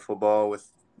playing wiffle ball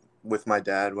with my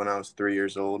dad when I was 3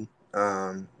 years old,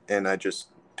 and I just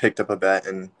picked up a bat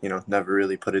and, never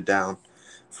really put it down.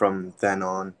 From then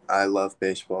on, I love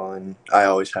baseball, and I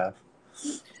always have.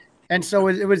 And so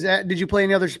it was that, did you play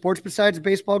any other sports besides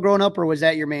baseball growing up, or was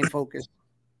that your main focus?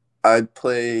 I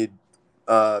played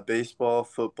baseball,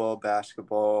 football,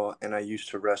 basketball, and I used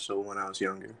to wrestle when I was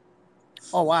younger.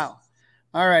 Oh, wow.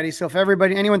 All righty. So if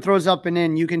anyone throws up and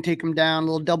in, you can take them down, a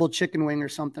little double chicken wing or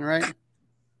something, right?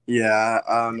 Yeah,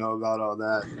 I don't know about all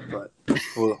that, but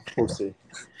we'll see.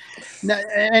 Now,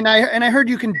 and I heard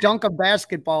you can dunk a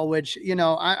basketball, which,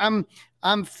 I'm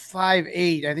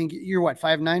 5'8". I think you're what,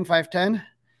 5'9", 5'10"?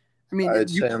 I mean, I'd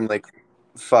say I'm like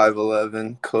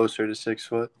 5'11", closer to 6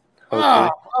 foot. Hopefully. Oh,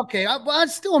 okay. Well,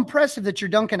 it's still impressive that you're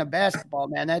dunking a basketball,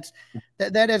 man.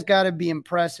 That has got to be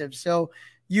impressive. So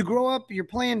you grow up, you're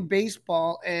playing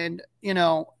baseball, and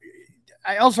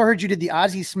I also heard you did the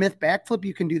Ozzie Smith backflip.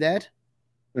 You can do that.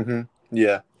 Mm-hmm.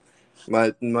 Yeah,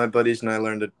 my buddies and I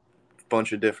learned a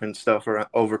bunch of different stuff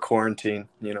over quarantine.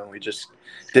 We just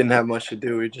didn't have much to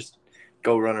do. We just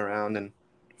go run around and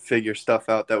figure stuff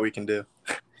out that we can do.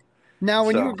 Now,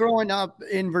 when you were growing up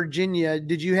in Virginia,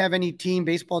 did you have any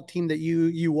baseball team that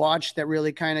you watched that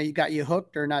really kind of got you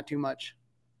hooked, or not too much?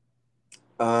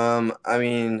 I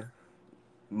mean,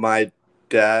 my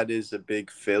dad is a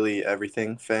big Philly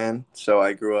everything fan, so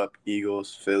I grew up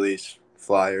Eagles, Phillies,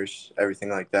 Flyers, everything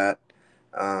like that.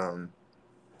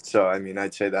 So, I mean,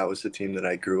 I'd say that was the team that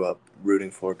I grew up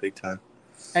rooting for big time.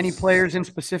 Any players in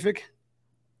specific?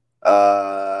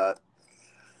 On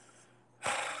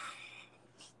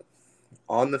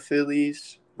the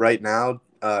Phillies right now,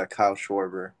 Kyle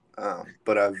Schwarber.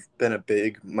 But I've been a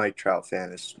big Mike Trout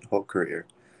fan his whole career.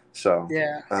 So,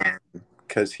 yeah,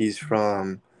 because he's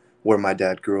from where my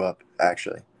dad grew up,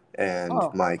 actually. And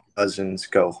my cousins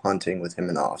go hunting with him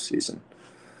in the off season.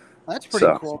 That's pretty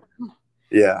cool.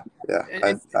 Yeah.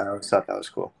 I always thought that was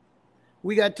cool.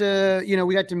 We got to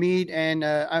meet, and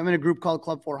I'm in a group called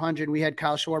Club 400. We had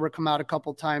Kyle Schwarber come out a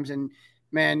couple times, and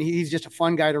man, he's just a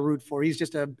fun guy to root for. He's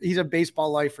a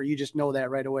baseball lifer. You just know that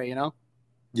right away,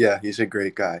 Yeah, he's a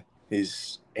great guy. He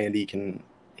can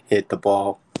hit the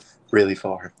ball really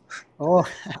far. Oh,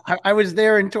 I was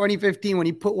there in 2015 when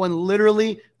he put one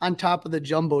literally on top of the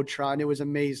Jumbotron. It was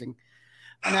amazing.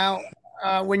 Now,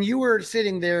 when you were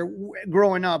sitting there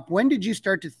growing up, when did you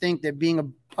start to think that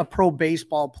being a pro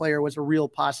baseball player was a real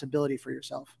possibility for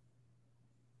yourself?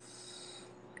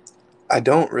 I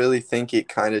don't really think it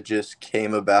kind of just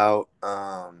came about,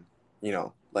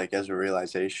 like as a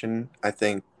realization. I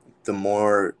think the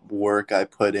more work I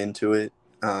put into it,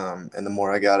 and the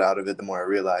more I got out of it, the more I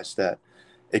realized that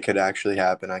it could actually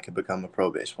happen. I could become a pro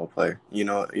baseball player. You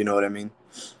know what I mean?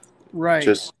 Right.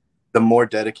 Just the more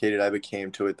dedicated I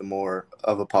became to it, the more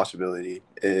of a possibility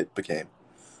it became.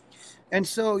 And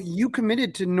so you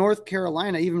committed to North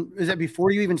Carolina. Is that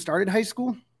before you even started high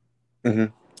school? Mm-hmm.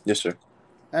 Yes, sir.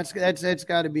 That's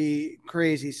got to be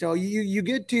crazy. So you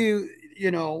get to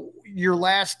your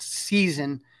last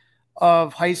season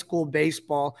of high school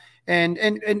baseball, and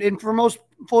for most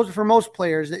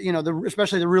players, that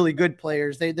especially the really good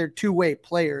players, they're two-way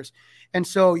players, and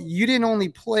so you didn't only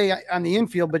play on the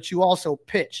infield, but you also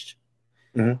pitched.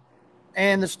 Mm-hmm.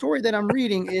 And the story that I'm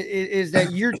reading is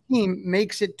that your team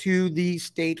makes it to the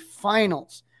state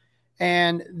finals.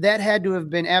 And that had to have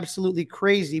been absolutely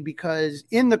crazy because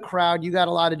in the crowd, you got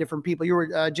a lot of different people. You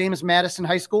were James Madison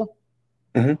High School.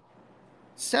 Mm-hmm.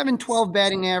 712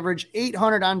 batting average,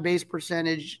 800 on base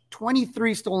percentage,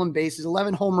 23 stolen bases,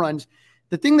 11 home runs.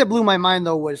 The thing that blew my mind,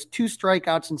 though, was 2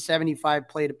 strikeouts and 75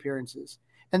 plate appearances.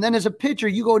 And then as a pitcher,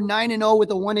 you go 9-0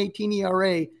 with a 1.18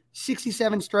 ERA,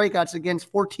 67 strikeouts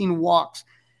against 14 walks.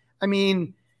 I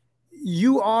mean,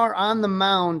 you are on the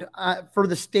mound for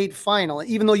the state final,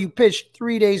 even though you pitched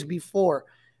 3 days before.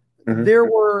 there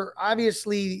were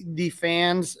obviously the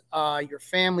fans, your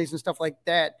families and stuff like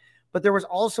that, but there was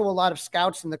also a lot of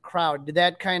scouts in the crowd. Did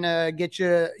that kind of get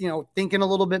you, thinking a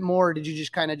little bit more, or did you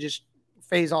just kind of just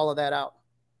phase all of that out?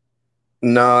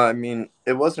 No, I mean,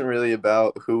 it wasn't really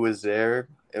about who was there.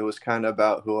 It was kind of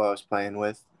about who I was playing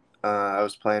with. I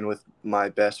was playing with my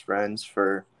best friends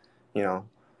for,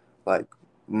 like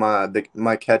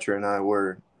my catcher and I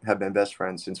have been best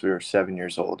friends since we were 7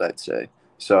 years old, I'd say.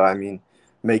 So, I mean,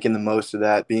 making the most of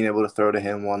that, being able to throw to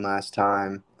him one last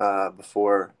time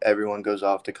before everyone goes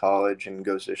off to college and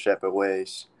goes their separate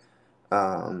ways.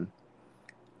 Kind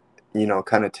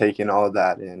of taking all of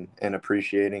that in and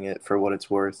appreciating it for what it's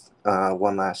worth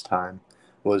one last time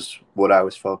was what I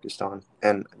was focused on.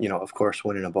 And, of course,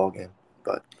 winning a ball game.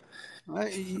 But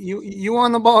you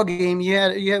won the ball game. You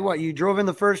had what? You drove in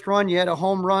the first run. You had a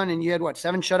home run, and you had what?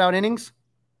 7 shutout innings.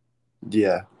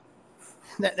 Yeah,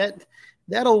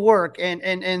 that'll work.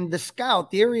 And the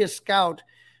area scout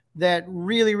that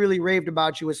really raved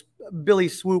about you was Billy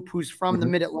Swoop, who's from the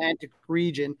Mid-Atlantic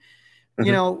region.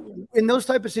 In those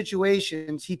type of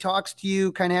situations, he talks to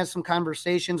you, kind of has some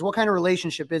conversations. What kind of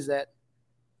relationship is that?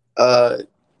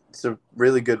 It's a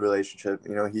really good relationship.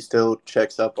 He still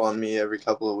checks up on me every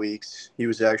couple of weeks. He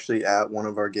was actually at one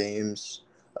of our games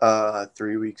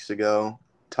 3 weeks ago.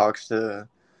 Talks to,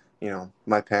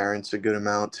 my parents a good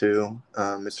amount too.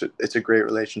 It's a great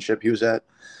relationship. He was at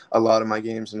a lot of my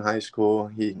games in high school.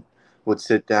 He would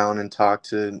sit down and talk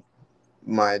to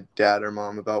my dad or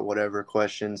mom about whatever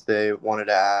questions they wanted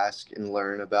to ask and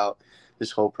learn about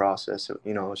this whole process.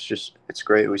 It's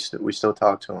great. We still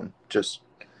talk to him just,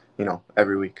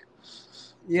 every week.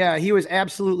 Yeah, he was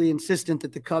absolutely insistent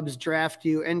that the Cubs draft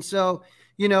you. And so,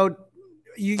 you have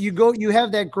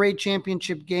that great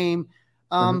championship game.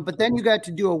 But then you got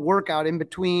to do a workout in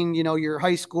between, your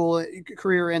high school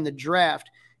career and the draft.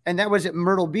 And that was at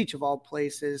Myrtle Beach of all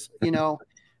places.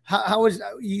 How was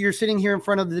you're sitting here in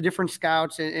front of the different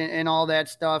scouts and all that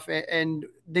stuff, and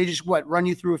they just run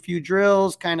you through a few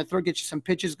drills, kind of get you some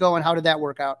pitches going. How did that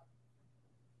work out?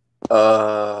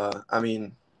 I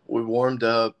mean, we warmed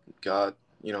up, got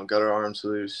our arms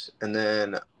loose, and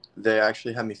then they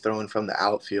actually had me throwing from the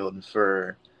outfield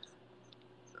for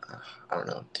I don't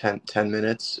know 10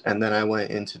 minutes, and then I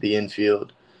went into the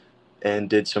infield and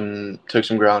took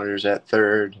some grounders at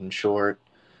third and short,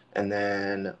 and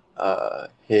then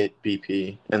hit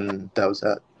BP, and that was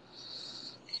that.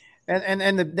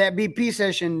 And that BP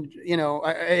session,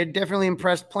 it definitely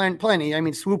impressed plenty. I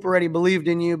mean, Swoop already believed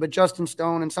in you, but Justin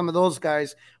Stone and some of those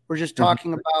guys were just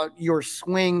talking about your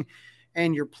swing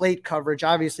and your plate coverage.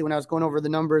 Obviously, when I was going over the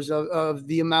numbers of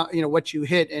the amount, what you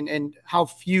hit and how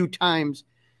few times,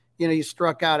 you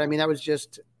struck out. I mean, that was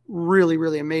just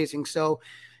really amazing. So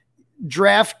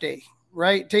draft day.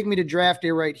 Right? Take me to draft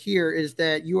day right here is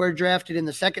that you are drafted in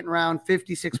the second round,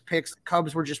 56 picks. The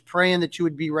Cubs were just praying that you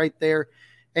would be right there.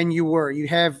 And you were. You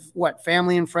have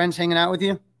family and friends hanging out with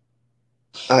you?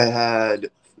 I had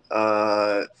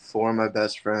 4 of my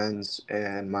best friends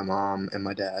and my mom and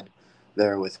my dad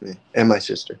there with me and my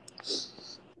sister.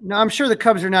 Now, I'm sure the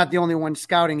Cubs are not the only ones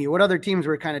scouting you. What other teams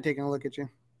were kind of taking a look at you?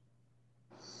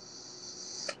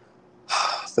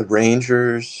 The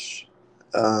Rangers,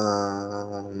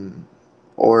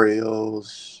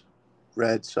 Orioles,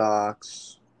 Red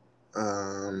Sox,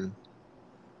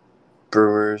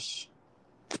 Brewers.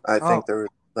 I think there were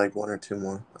like 1 or 2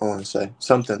 more. I want to say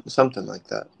something like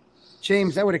that.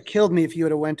 James, that would have killed me if you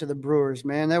would have went to the Brewers,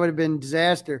 man. That would have been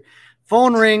disaster.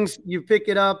 Phone rings, you pick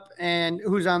it up, and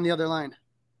who's on the other line?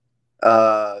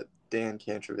 Dan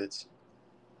Kantrovitz.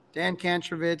 Dan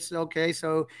Kantrovitz. Okay,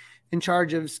 so in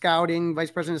charge of scouting,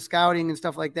 vice president of scouting and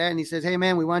stuff like that. And he says, hey,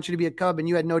 man, we want you to be a Cub. And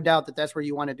you had no doubt that that's where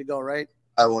you wanted to go, right?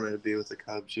 I wanted to be with the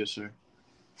Cubs, yes, sir,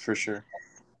 for sure.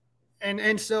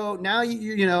 And so now,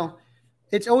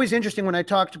 it's always interesting when I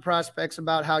talk to prospects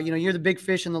about how, you're the big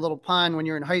fish in the little pond when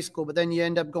you're in high school, but then you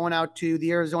end up going out to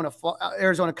the Arizona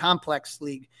Complex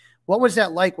League. What was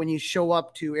that like when you show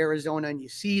up to Arizona and you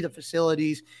see the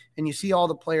facilities and you see all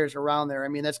the players around there? I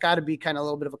mean, that's got to be kind of a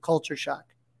little bit of a culture shock.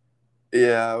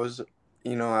 Yeah, I was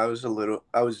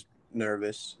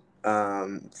nervous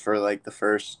for like the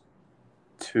first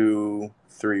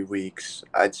 2-3 weeks,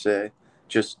 I'd say,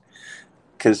 just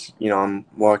because, I'm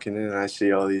walking in and I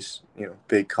see all these,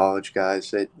 big college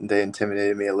guys. They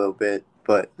intimidated me a little bit,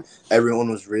 but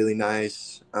everyone was really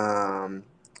nice.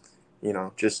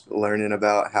 Just learning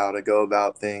about how to go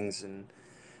about things and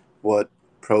what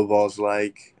pro ball's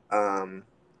like.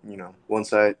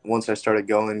 Once I started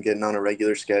getting on a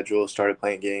regular schedule, started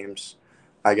playing games,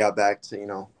 I got back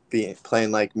to,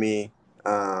 playing like me,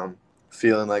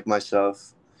 feeling like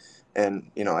myself.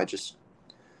 And, I just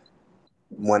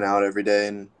went out every day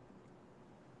and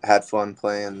had fun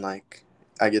playing. Like,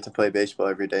 I get to play baseball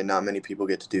every day. Not many people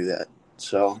get to do that.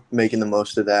 So making the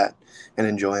most of that and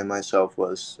enjoying myself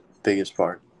was the biggest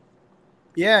part.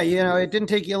 Yeah, it didn't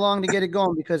take you long to get it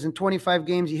going because in 25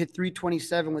 games you hit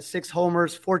 327 with 6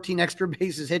 homers, 14 extra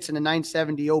bases hits, and a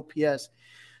 970 OPS.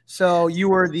 So you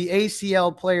were the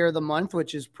ACL Player of the Month,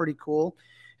 which is pretty cool.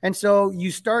 And so you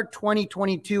start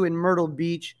 2022 in Myrtle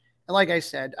Beach. And like I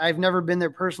said, I've never been there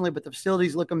personally, but the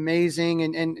facilities look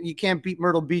amazing, and you can't beat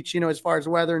Myrtle Beach, as far as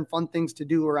weather and fun things to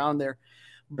do around there.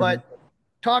 But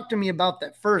talk to me about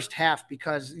that first half,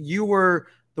 because you were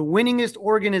the winningest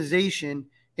organization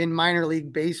in minor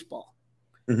league baseball.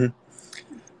 I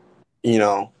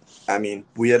mean,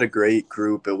 we had a great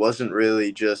group. It wasn't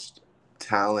really just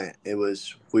talent.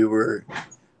 We were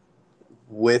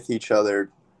with each other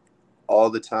all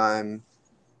the time,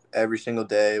 every single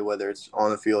day, whether it's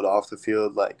on the field, off the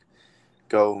field, like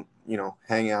go,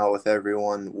 hang out with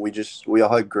everyone. We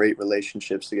all had great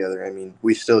relationships together. I mean,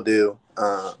 we still do.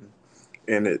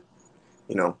 And it,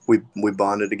 we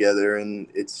bonded together, and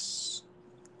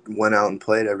went out and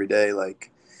played every day. Like,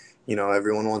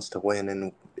 everyone wants to win,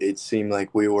 and it seemed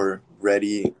like we were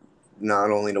ready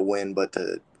not only to win, but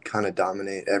to kind of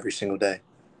dominate every single day.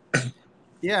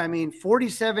 Yeah, I mean,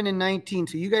 47-19.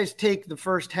 So you guys take the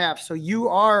first half. So you've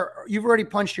already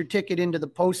punched your ticket into the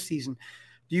postseason.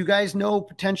 Do you guys know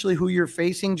potentially who you're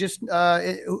facing just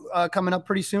coming up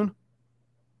pretty soon?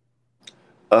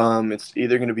 It's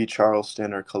either going to be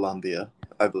Charleston or Columbia,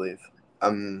 I believe.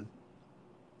 I'm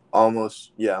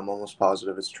almost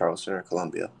positive it's Charleston or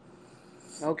Columbia.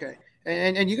 Okay.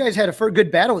 And you guys had a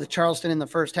good battle with Charleston in the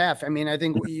first half. I mean, I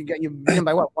think you beat them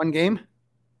by what, 1 game?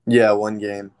 Yeah, 1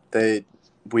 game.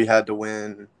 We had to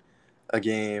win a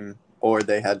game or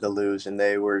they had to lose, and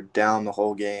they were down the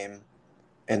whole game,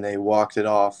 and they walked it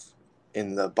off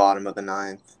in the bottom of the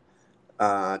 9th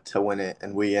to win it,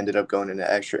 and we ended up going into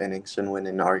extra innings and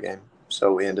winning our game.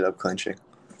 So we ended up clinching.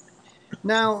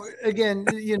 Now, again,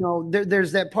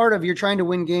 there's that part of you're trying to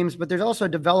win games, but there's also a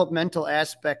developmental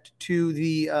aspect to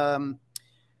the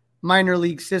minor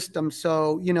league system.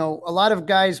 So, a lot of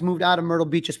guys moved out of Myrtle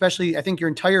Beach, especially I think your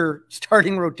entire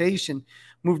starting rotation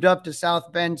moved up to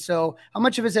South Bend. So how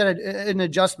much of it is that an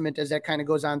adjustment as that kind of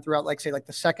goes on throughout, like the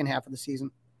second half of the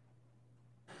season?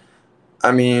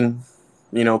 I mean,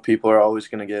 people are always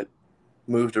going to get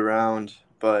moved around,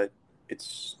 but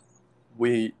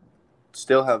we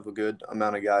still have a good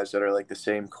amount of guys that are like the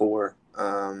same core,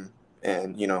 and,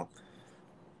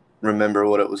 remember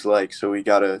what it was like. So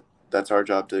that's our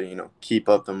job to, keep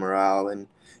up the morale and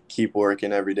keep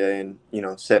working every day and,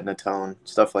 setting a tone,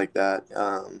 stuff like that.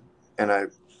 And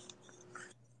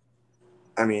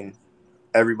I mean,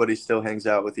 everybody still hangs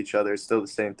out with each other. It's still the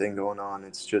same thing going on.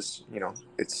 It's just,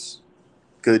 it's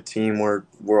good team.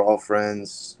 We're all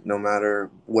friends, no matter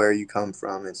where you come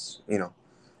from. It's,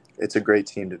 it's a great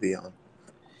team to be on.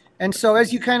 And so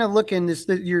as you kind of look in this,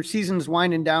 your season's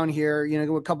winding down here,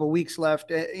 a couple of weeks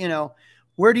left,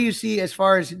 where do you see as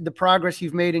far as the progress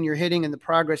you've made in your hitting and the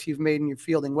progress you've made in your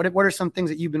fielding? What are some things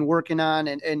that you've been working on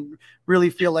and really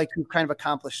feel like you've kind of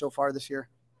accomplished so far this year?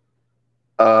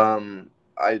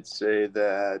 I'd say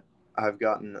that I've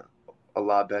gotten a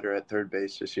lot better at third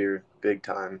base this year, big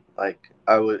time. Like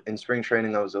in spring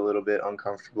training, I was a little bit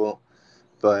uncomfortable,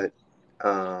 but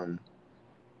the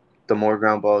more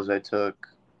ground balls I took,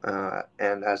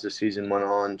 and as the season went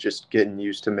on, just getting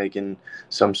used to making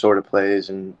some sort of plays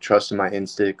and trusting my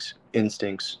instincts,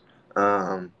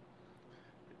 I've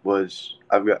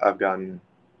gotten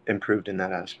improved in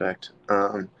that aspect.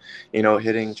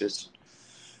 Hitting, just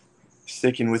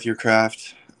sticking with your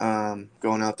craft,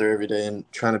 going out there every day and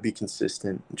trying to be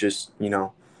consistent, just,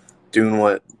 doing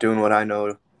what I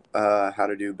know how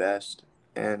to do best,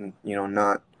 and,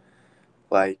 not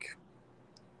like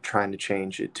trying to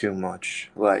change it too much,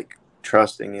 like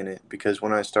trusting in it, because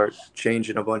when I start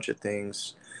changing a bunch of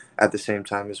things at the same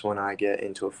time is when I get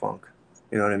into a funk.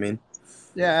 You know what I mean?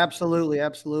 Yeah, absolutely.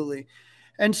 Absolutely.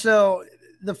 And so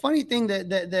the funny thing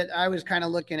that I was kind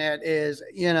of looking at is,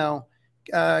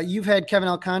 you've had Kevin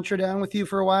Alcantara down with you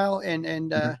for a while,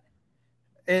 and the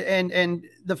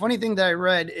funny thing that I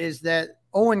read is that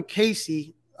Owen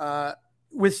Casey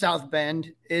with South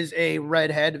Bend is a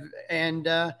redhead, and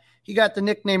he got the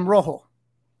nickname Rojo,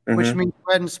 which means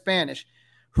red in Spanish.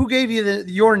 Who gave you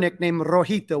your nickname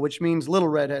Rojito, which means little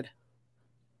redhead?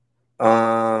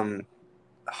 It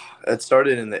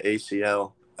started in the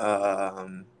ACL.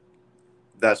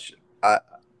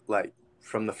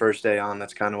 From the first day on,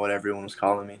 that's kind of what everyone was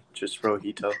calling me, just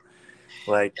Rojito.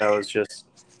 Like, that was just,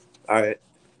 all right,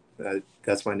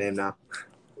 that's my name now.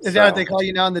 Is that what they call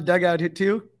you now in the dugout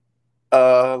too?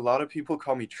 A lot of people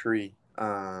call me Tree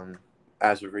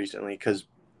as of recently because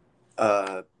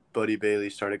Buddy Bailey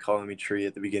started calling me Tree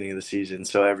at the beginning of the season,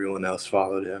 so everyone else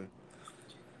followed him.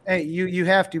 Hey, you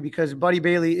have to, because Buddy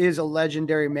Bailey is a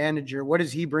legendary manager. What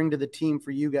does he bring to the team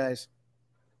for you guys?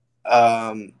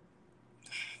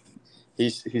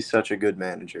 He's such a good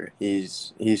manager.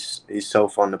 He's so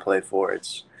fun to play for.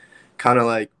 It's kind of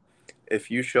like if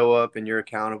you show up and you're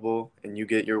accountable and you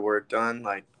get your work done,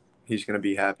 like he's gonna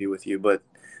be happy with you. But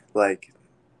like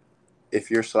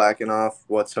if you're slacking off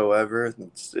whatsoever,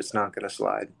 it's not gonna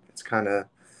slide. It's kind of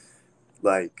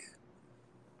like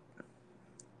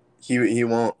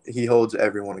he holds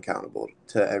everyone accountable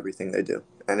to everything they do,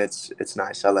 and it's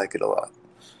nice. I like it a lot.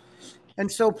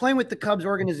 And so playing with the Cubs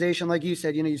organization, like you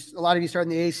said, a lot of you start in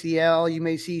the ACL. You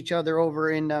may see each other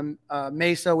over in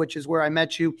Mesa, which is where I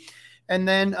met you. And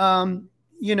then,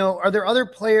 are there other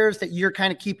players that you're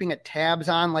kind of keeping a tabs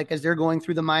on, like as they're going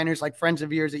through the minors, like friends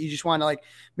of yours that you just want to like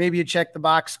maybe you check the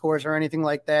box scores or anything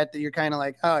like that you're kind of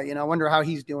like, oh, I wonder how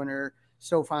he's doing or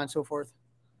so on and so forth?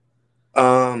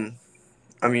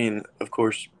 I mean, of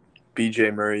course,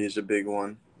 BJ Murray is a big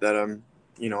one that I'm,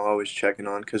 always checking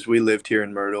on because we lived here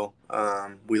in Myrtle.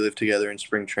 We lived together in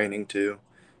spring training too.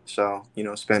 So,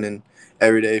 spending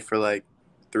every day for like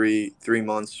three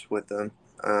months with them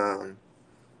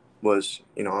was,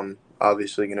 I'm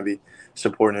obviously going to be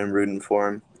supporting him, rooting for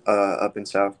him up in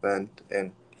South Bend.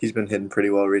 And he's been hitting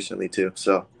pretty well recently too.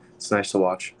 So it's nice to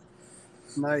watch.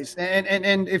 Nice.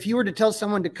 And if you were to tell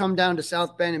someone to come down to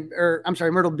South Bend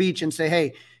Myrtle Beach and say,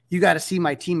 hey, you got to see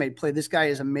my teammate play. This guy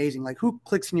is amazing. Like who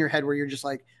clicks in your head where you're just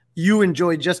like, you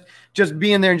enjoy just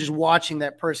being there and just watching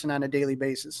that person on a daily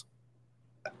basis?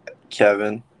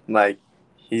 Kevin,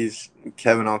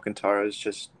 Kevin Alcantara is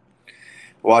just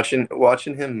watching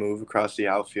him move across the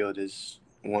outfield is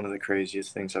one of the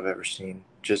craziest things I've ever seen.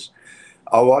 Just,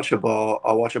 I'll watch a ball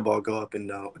go up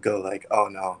and go like, oh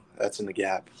no, that's in the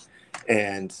gap.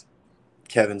 And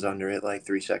Kevin's under it like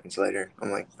 3 seconds later.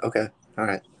 I'm like, okay, all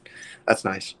right, that's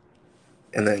nice.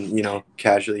 And then,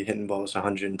 casually hitting balls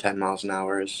 110 miles an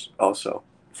hour is also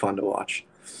fun to watch.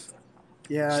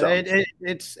 Yeah, so.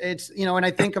 It's and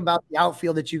I think about the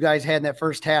outfield that you guys had in that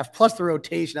first half, plus the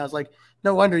rotation. I was like,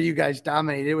 no wonder you guys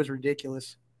dominated. It was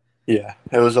ridiculous. Yeah,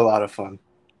 it was a lot of fun.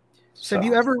 So have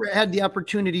you ever had the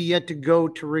opportunity yet to go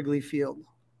to Wrigley Field?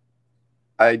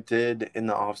 I did in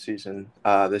the off season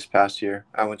this past year.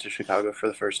 I went to Chicago for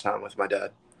the first time with my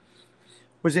dad.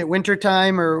 Was it winter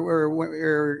time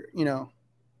or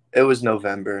It was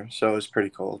November, so it was pretty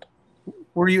cold.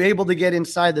 Were you able to get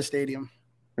inside the stadium?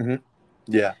 Mm-hmm.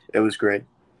 Yeah, it was great.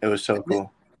 It was so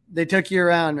cool. They took you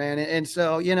around, man. And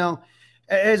so,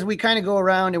 as we kind of go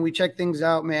around and we check things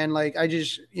out, man, like I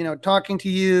just, talking to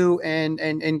you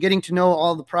and getting to know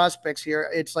all the prospects here,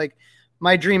 it's like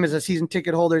my dream as a season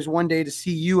ticket holder is one day to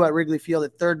see you at Wrigley Field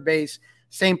at third base,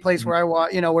 same place where I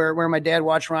watch, where my dad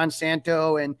watched Ron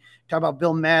Santo and talk about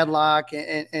Bill Madlock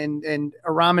and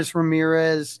Aramis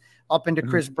Ramirez up into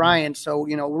Chris Bryant. So,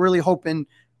 really hoping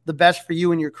the best for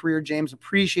you in your career, James.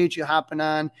 Appreciate you hopping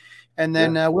on. And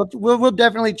then we'll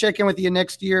definitely check in with you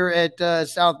next year at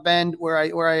South Bend where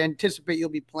I anticipate you'll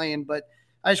be playing. But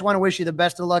I just want to wish you the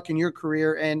best of luck in your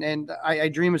career. And I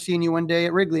dream of seeing you one day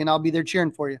at Wrigley, and I'll be there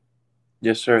cheering for you.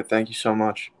 Yes, sir. Thank you so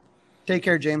much. Take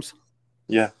care, James.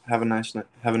 Yeah. Have a nice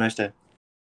day.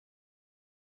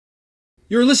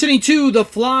 You're listening to the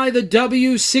Fly the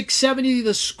W 670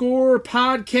 The Score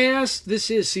podcast. This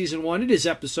is season 1. It is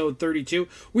episode 32.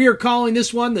 We are calling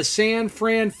this one the San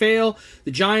Fran Fail.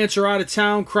 The Giants are out of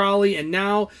town, Crowley, and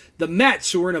now the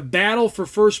Mets, who are in a battle for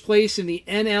first place in the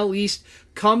NL East,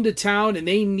 come to town, and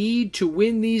they need to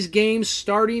win these games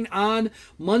starting on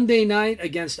Monday night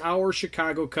against our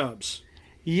Chicago Cubs.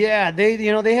 Yeah, they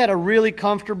had a really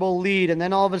comfortable lead, and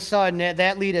then all of a sudden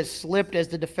that lead has slipped as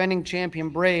the defending champion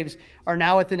Braves are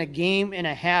now within a game and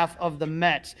a half of the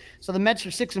Mets. So the Mets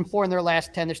are 6-4 in their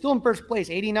last 10. They're still in first place,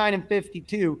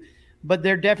 89-52, but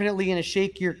they're definitely in a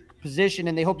shakier position,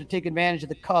 and they hope to take advantage of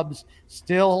the Cubs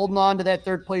still holding on to that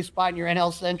third place spot in your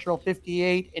NL Central,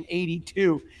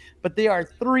 58-82. But they are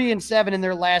 3-7 in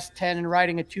their last 10 and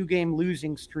riding a 2-game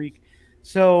losing streak.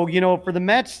 So, for the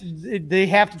Mets, they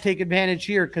have to take advantage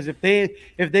here because if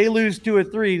they lose 2 or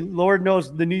 3, Lord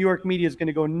knows the New York media is going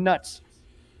to go nuts.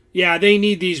 Yeah, they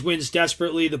need these wins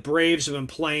desperately. The Braves have been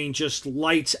playing just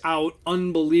lights out,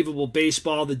 unbelievable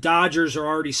baseball. The Dodgers are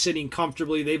already sitting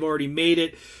comfortably. They've already made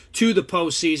it to the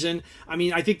postseason. I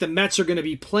mean, I think the Mets are going to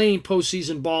be playing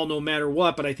postseason ball no matter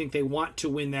what, but I think they want to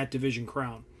win that division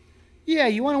crown. Yeah,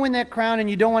 you want to win that crown, and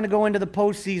you don't want to go into the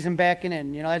postseason backing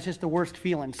in. That's just the worst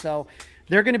feeling. So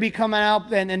they're going to be coming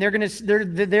out and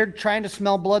they're trying to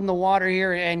smell blood in the water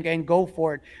here and go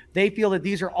for it. They feel that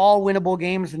these are all winnable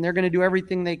games, and they're going to do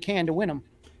everything they can to win them.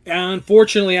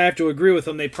 Unfortunately, I have to agree with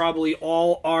them. They probably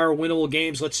all are winnable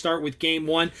games. Let's start with game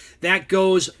one. That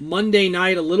goes Monday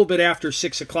night, a little bit after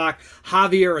 6 o'clock.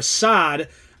 Javier Assad,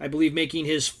 I believe, making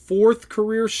his 4th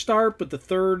career start, but the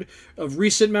 3rd of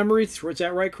recent memory. Is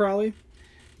that right, Crowley?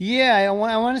 Yeah, I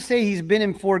want to say he's been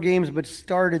in 4 games, but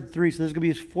started 3. So this is going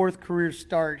to be his 4th career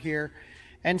start here.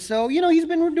 And so, he's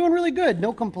been doing really good.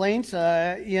 No complaints. He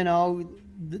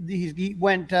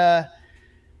went...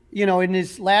 in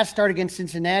his last start against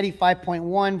Cincinnati,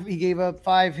 5.1, he gave up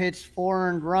 5 hits, 4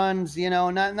 earned runs,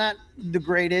 not the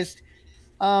greatest.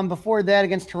 Before that,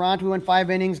 against Toronto, he went 5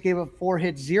 innings, gave up 4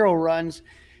 hits, 0 runs.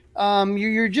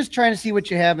 You're just trying to see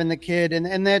what you have in the kid,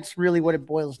 and that's really what it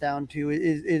boils down to,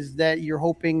 is that you're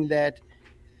hoping that,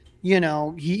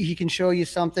 he can show you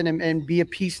something and be a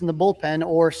piece in the bullpen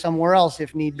or somewhere else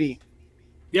if need be.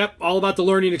 Yep, all about the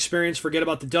learning experience. Forget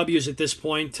about the W's at this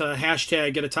point.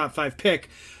 Hashtag get a top 5 pick.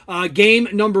 Game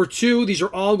number 2. These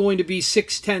are all going to be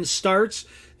 6:10 starts.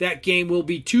 That game will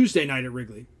be Tuesday night at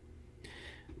Wrigley.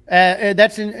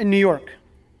 That's in New York.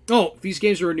 Oh, these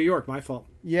games are in New York. My fault.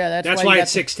 Yeah, that's why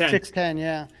it's 6:10. 6:10,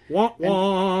 yeah. Wah,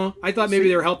 wah. I thought maybe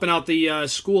they were helping out the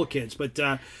school kids, but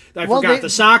I forgot. The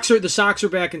Sox are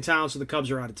back in town, so the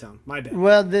Cubs are out of town. My bad.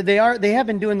 Well, they have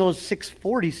been doing those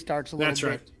 6:40 starts a little bit. That's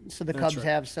right. So the Cubs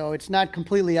have. So it's not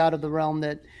completely out of the realm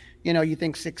that you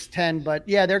think 6:10, but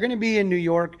yeah, they're going to be in New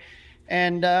York.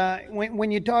 And when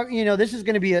you talk, this is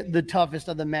going to be the toughest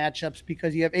of the matchups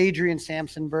because you have Adrian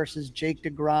Sampson versus Jake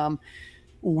DeGrom.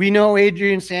 We know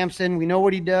Adrian Sampson. We know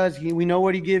what he does. We know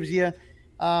what he gives you.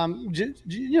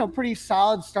 Pretty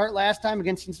solid start last time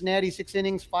against Cincinnati. 6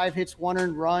 innings, 5 hits, 1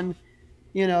 earned run.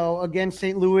 Against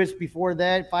St. Louis before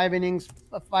that, 5 innings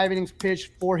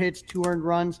pitched, 4 hits, 2 earned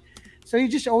runs. So he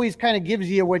just always kind of gives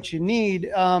you what you need.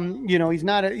 He's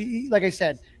not like I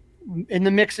said, in the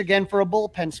mix again for a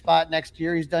bullpen spot next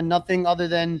year. He's done nothing other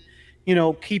than,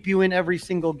 keep you in every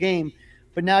single game.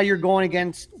 But now you're going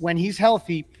against, when he's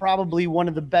healthy, probably one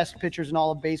of the best pitchers in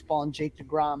all of baseball, in Jake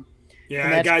DeGrom. Yeah,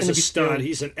 that guy's a stud.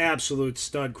 He's an absolute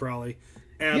stud, Crowley.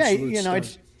 Absolute stud.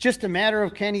 It's just a matter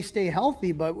of can he stay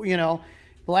healthy. But, the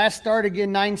last start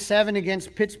again, 9-7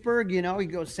 against Pittsburgh, he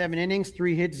goes 7 innings,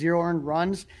 3 hits, 0 earned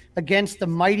runs. Against the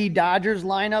mighty Dodgers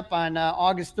lineup on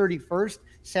August 31st,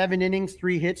 7 innings,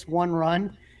 3 hits, 1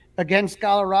 run. Against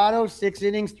Colorado, 6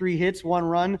 innings, 3 hits, 1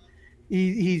 run.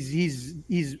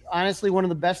 He's honestly one of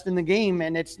the best in the game,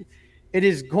 and it's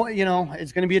going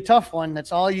to be a tough one.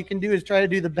 That's all you can do is try to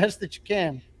do the best that you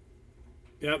can.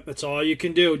 Yep, that's all you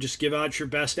can do. Just give out your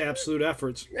best absolute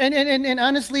efforts. And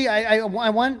honestly, I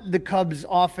want the Cubs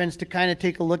offense to kind of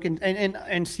take a look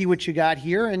and see what you got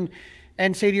here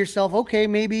and say to yourself, okay,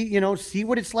 maybe, see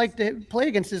what it's like to play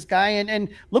against this guy and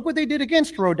look what they did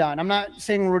against Rodon. I'm not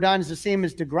saying Rodon is the same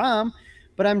as DeGrom,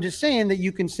 but I'm just saying that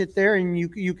you can sit there and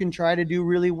you can try to do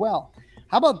really well.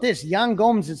 How about this? Yan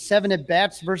Gomes at 7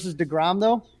 at-bats versus DeGrom,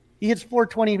 though. He hits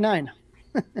 .429.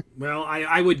 Well,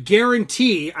 I would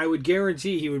guarantee he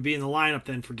would be in the lineup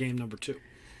then for game number 2.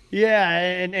 Yeah,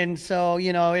 and so,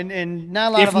 and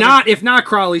not a lot if not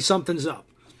Crowley, something's up.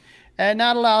 And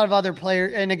not a lot of other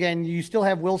players. And again, you still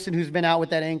have Wilson, who's been out with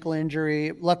that ankle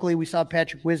injury. Luckily, we saw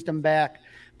Patrick Wisdom back.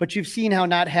 But you've seen how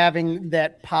not having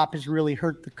that pop has really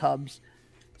hurt the Cubs.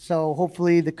 So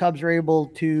hopefully the Cubs are able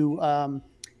to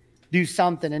do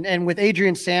something. And with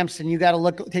Adrian Sampson, you got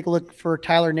to take a look for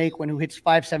Tyler Naquin, who hits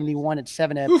 .571 at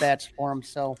 7 at-bats for him.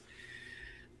 So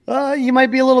you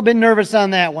might be a little bit nervous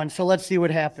on that one. So let's see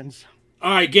what happens.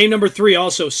 All right, game number 3,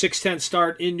 also 6:10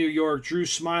 start in New York. Drew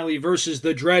Smyly versus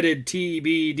the dreaded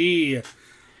TBD.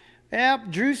 Yeah,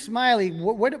 Drew Smyly.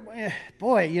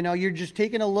 Boy, you're just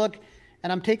taking a look,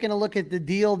 and I'm taking a look at the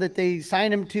deal that they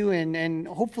signed him to, and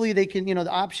hopefully they can, the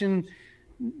option,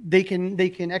 they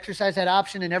can exercise that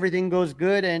option and everything goes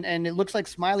good, and it looks like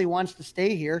Smyly wants to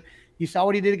stay here. You saw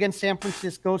what he did against San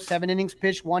Francisco, 7 innings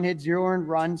pitched, 1 hit, 0 earned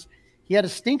runs. He had a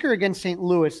stinker against St.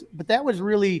 Louis, but that was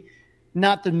really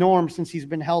not the norm since he's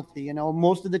been healthy.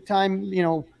 Most of the time,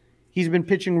 he's been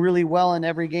pitching really well in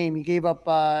every game. He gave up,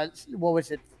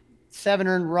 7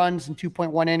 earned runs in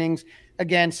 2.1 innings.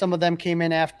 Again, some of them came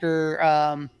in after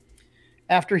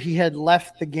he had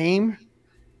left the game.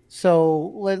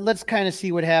 So let's kind of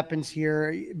see what happens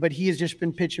here. But he has just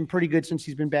been pitching pretty good since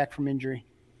he's been back from injury.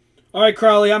 All right,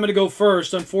 Crowley, I'm going to go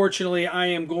first. Unfortunately, I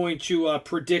am going to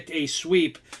predict a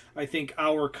sweep. I think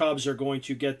our Cubs are going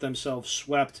to get themselves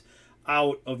swept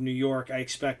out of New York. I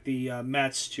expect the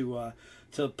Mets to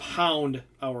pound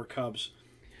our Cubs.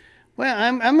 Well,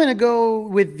 I'm going to go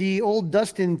with the old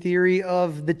Dustin theory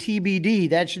of the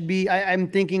TBD. That should be. I'm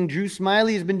thinking Drew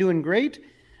Smiley has been doing great.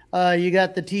 You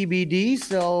got the TBD,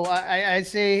 so I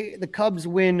say the Cubs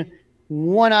win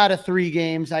 1 out of 3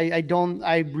 games.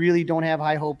 I really don't have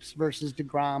high hopes versus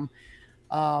DeGrom,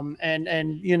 and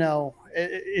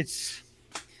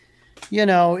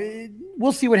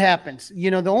we'll see what happens.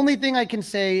 The only thing I can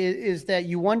say is that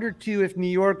you wonder too if New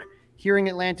York, hearing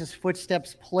Atlanta's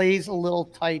footsteps, plays a little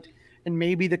tight. And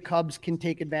maybe the Cubs can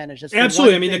take advantage.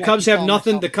 Absolutely. I mean, the Cubs have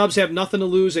nothing. The Cubs have nothing to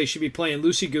lose. They should be playing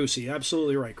loosey-goosey.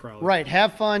 Absolutely right, Crowley. Right.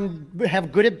 Have fun.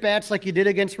 Have good at-bats like you did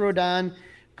against Rodon.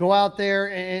 Go out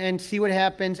there and see what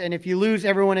happens. And if you lose,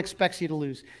 everyone expects you to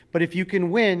lose. But if you can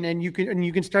win and you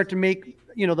can start to make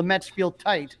the Mets feel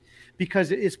tight, because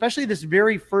especially this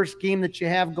very first game that you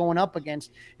have going up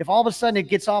against, if all of a sudden it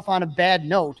gets off on a bad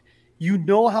note, you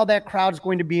know how that crowd's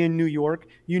going to be in New York.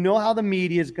 You know how the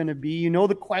media is going to be. You know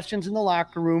the questions in the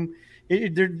locker room.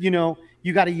 You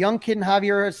got a young kid in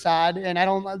Javier Assad, and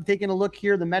I'm taking a look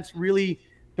here. The Mets really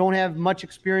don't have much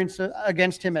experience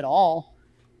against him at all.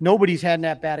 Nobody's had an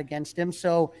at-bat against him.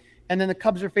 So, and then the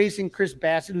Cubs are facing Chris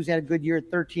Bassett, who's had a good year at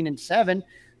 13-7.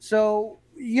 So,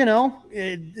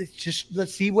 it's just,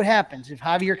 let's see what happens. If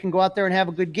Javier can go out there and have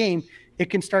a good game,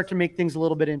 it can start to make things a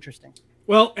little bit interesting.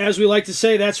 Well, as we like to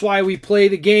say, that's why we play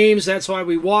the games. That's why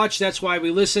we watch. That's why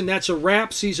we listen. That's a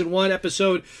wrap. Season 1,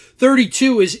 episode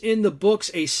 32 is in the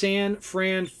books, a San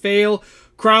Fran Fail.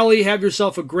 Crowley, have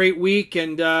yourself a great week,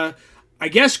 and I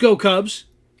guess go Cubs.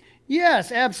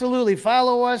 Yes, absolutely.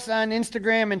 Follow us on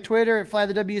Instagram and Twitter at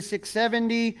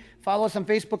FlyTheW670. Follow us on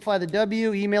Facebook, Fly the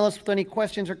W. Email us with any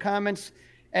questions or comments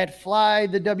at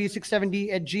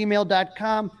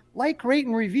flythew670@gmail.com. Like, rate,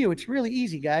 and review. It's really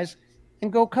easy, guys.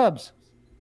 And go Cubs.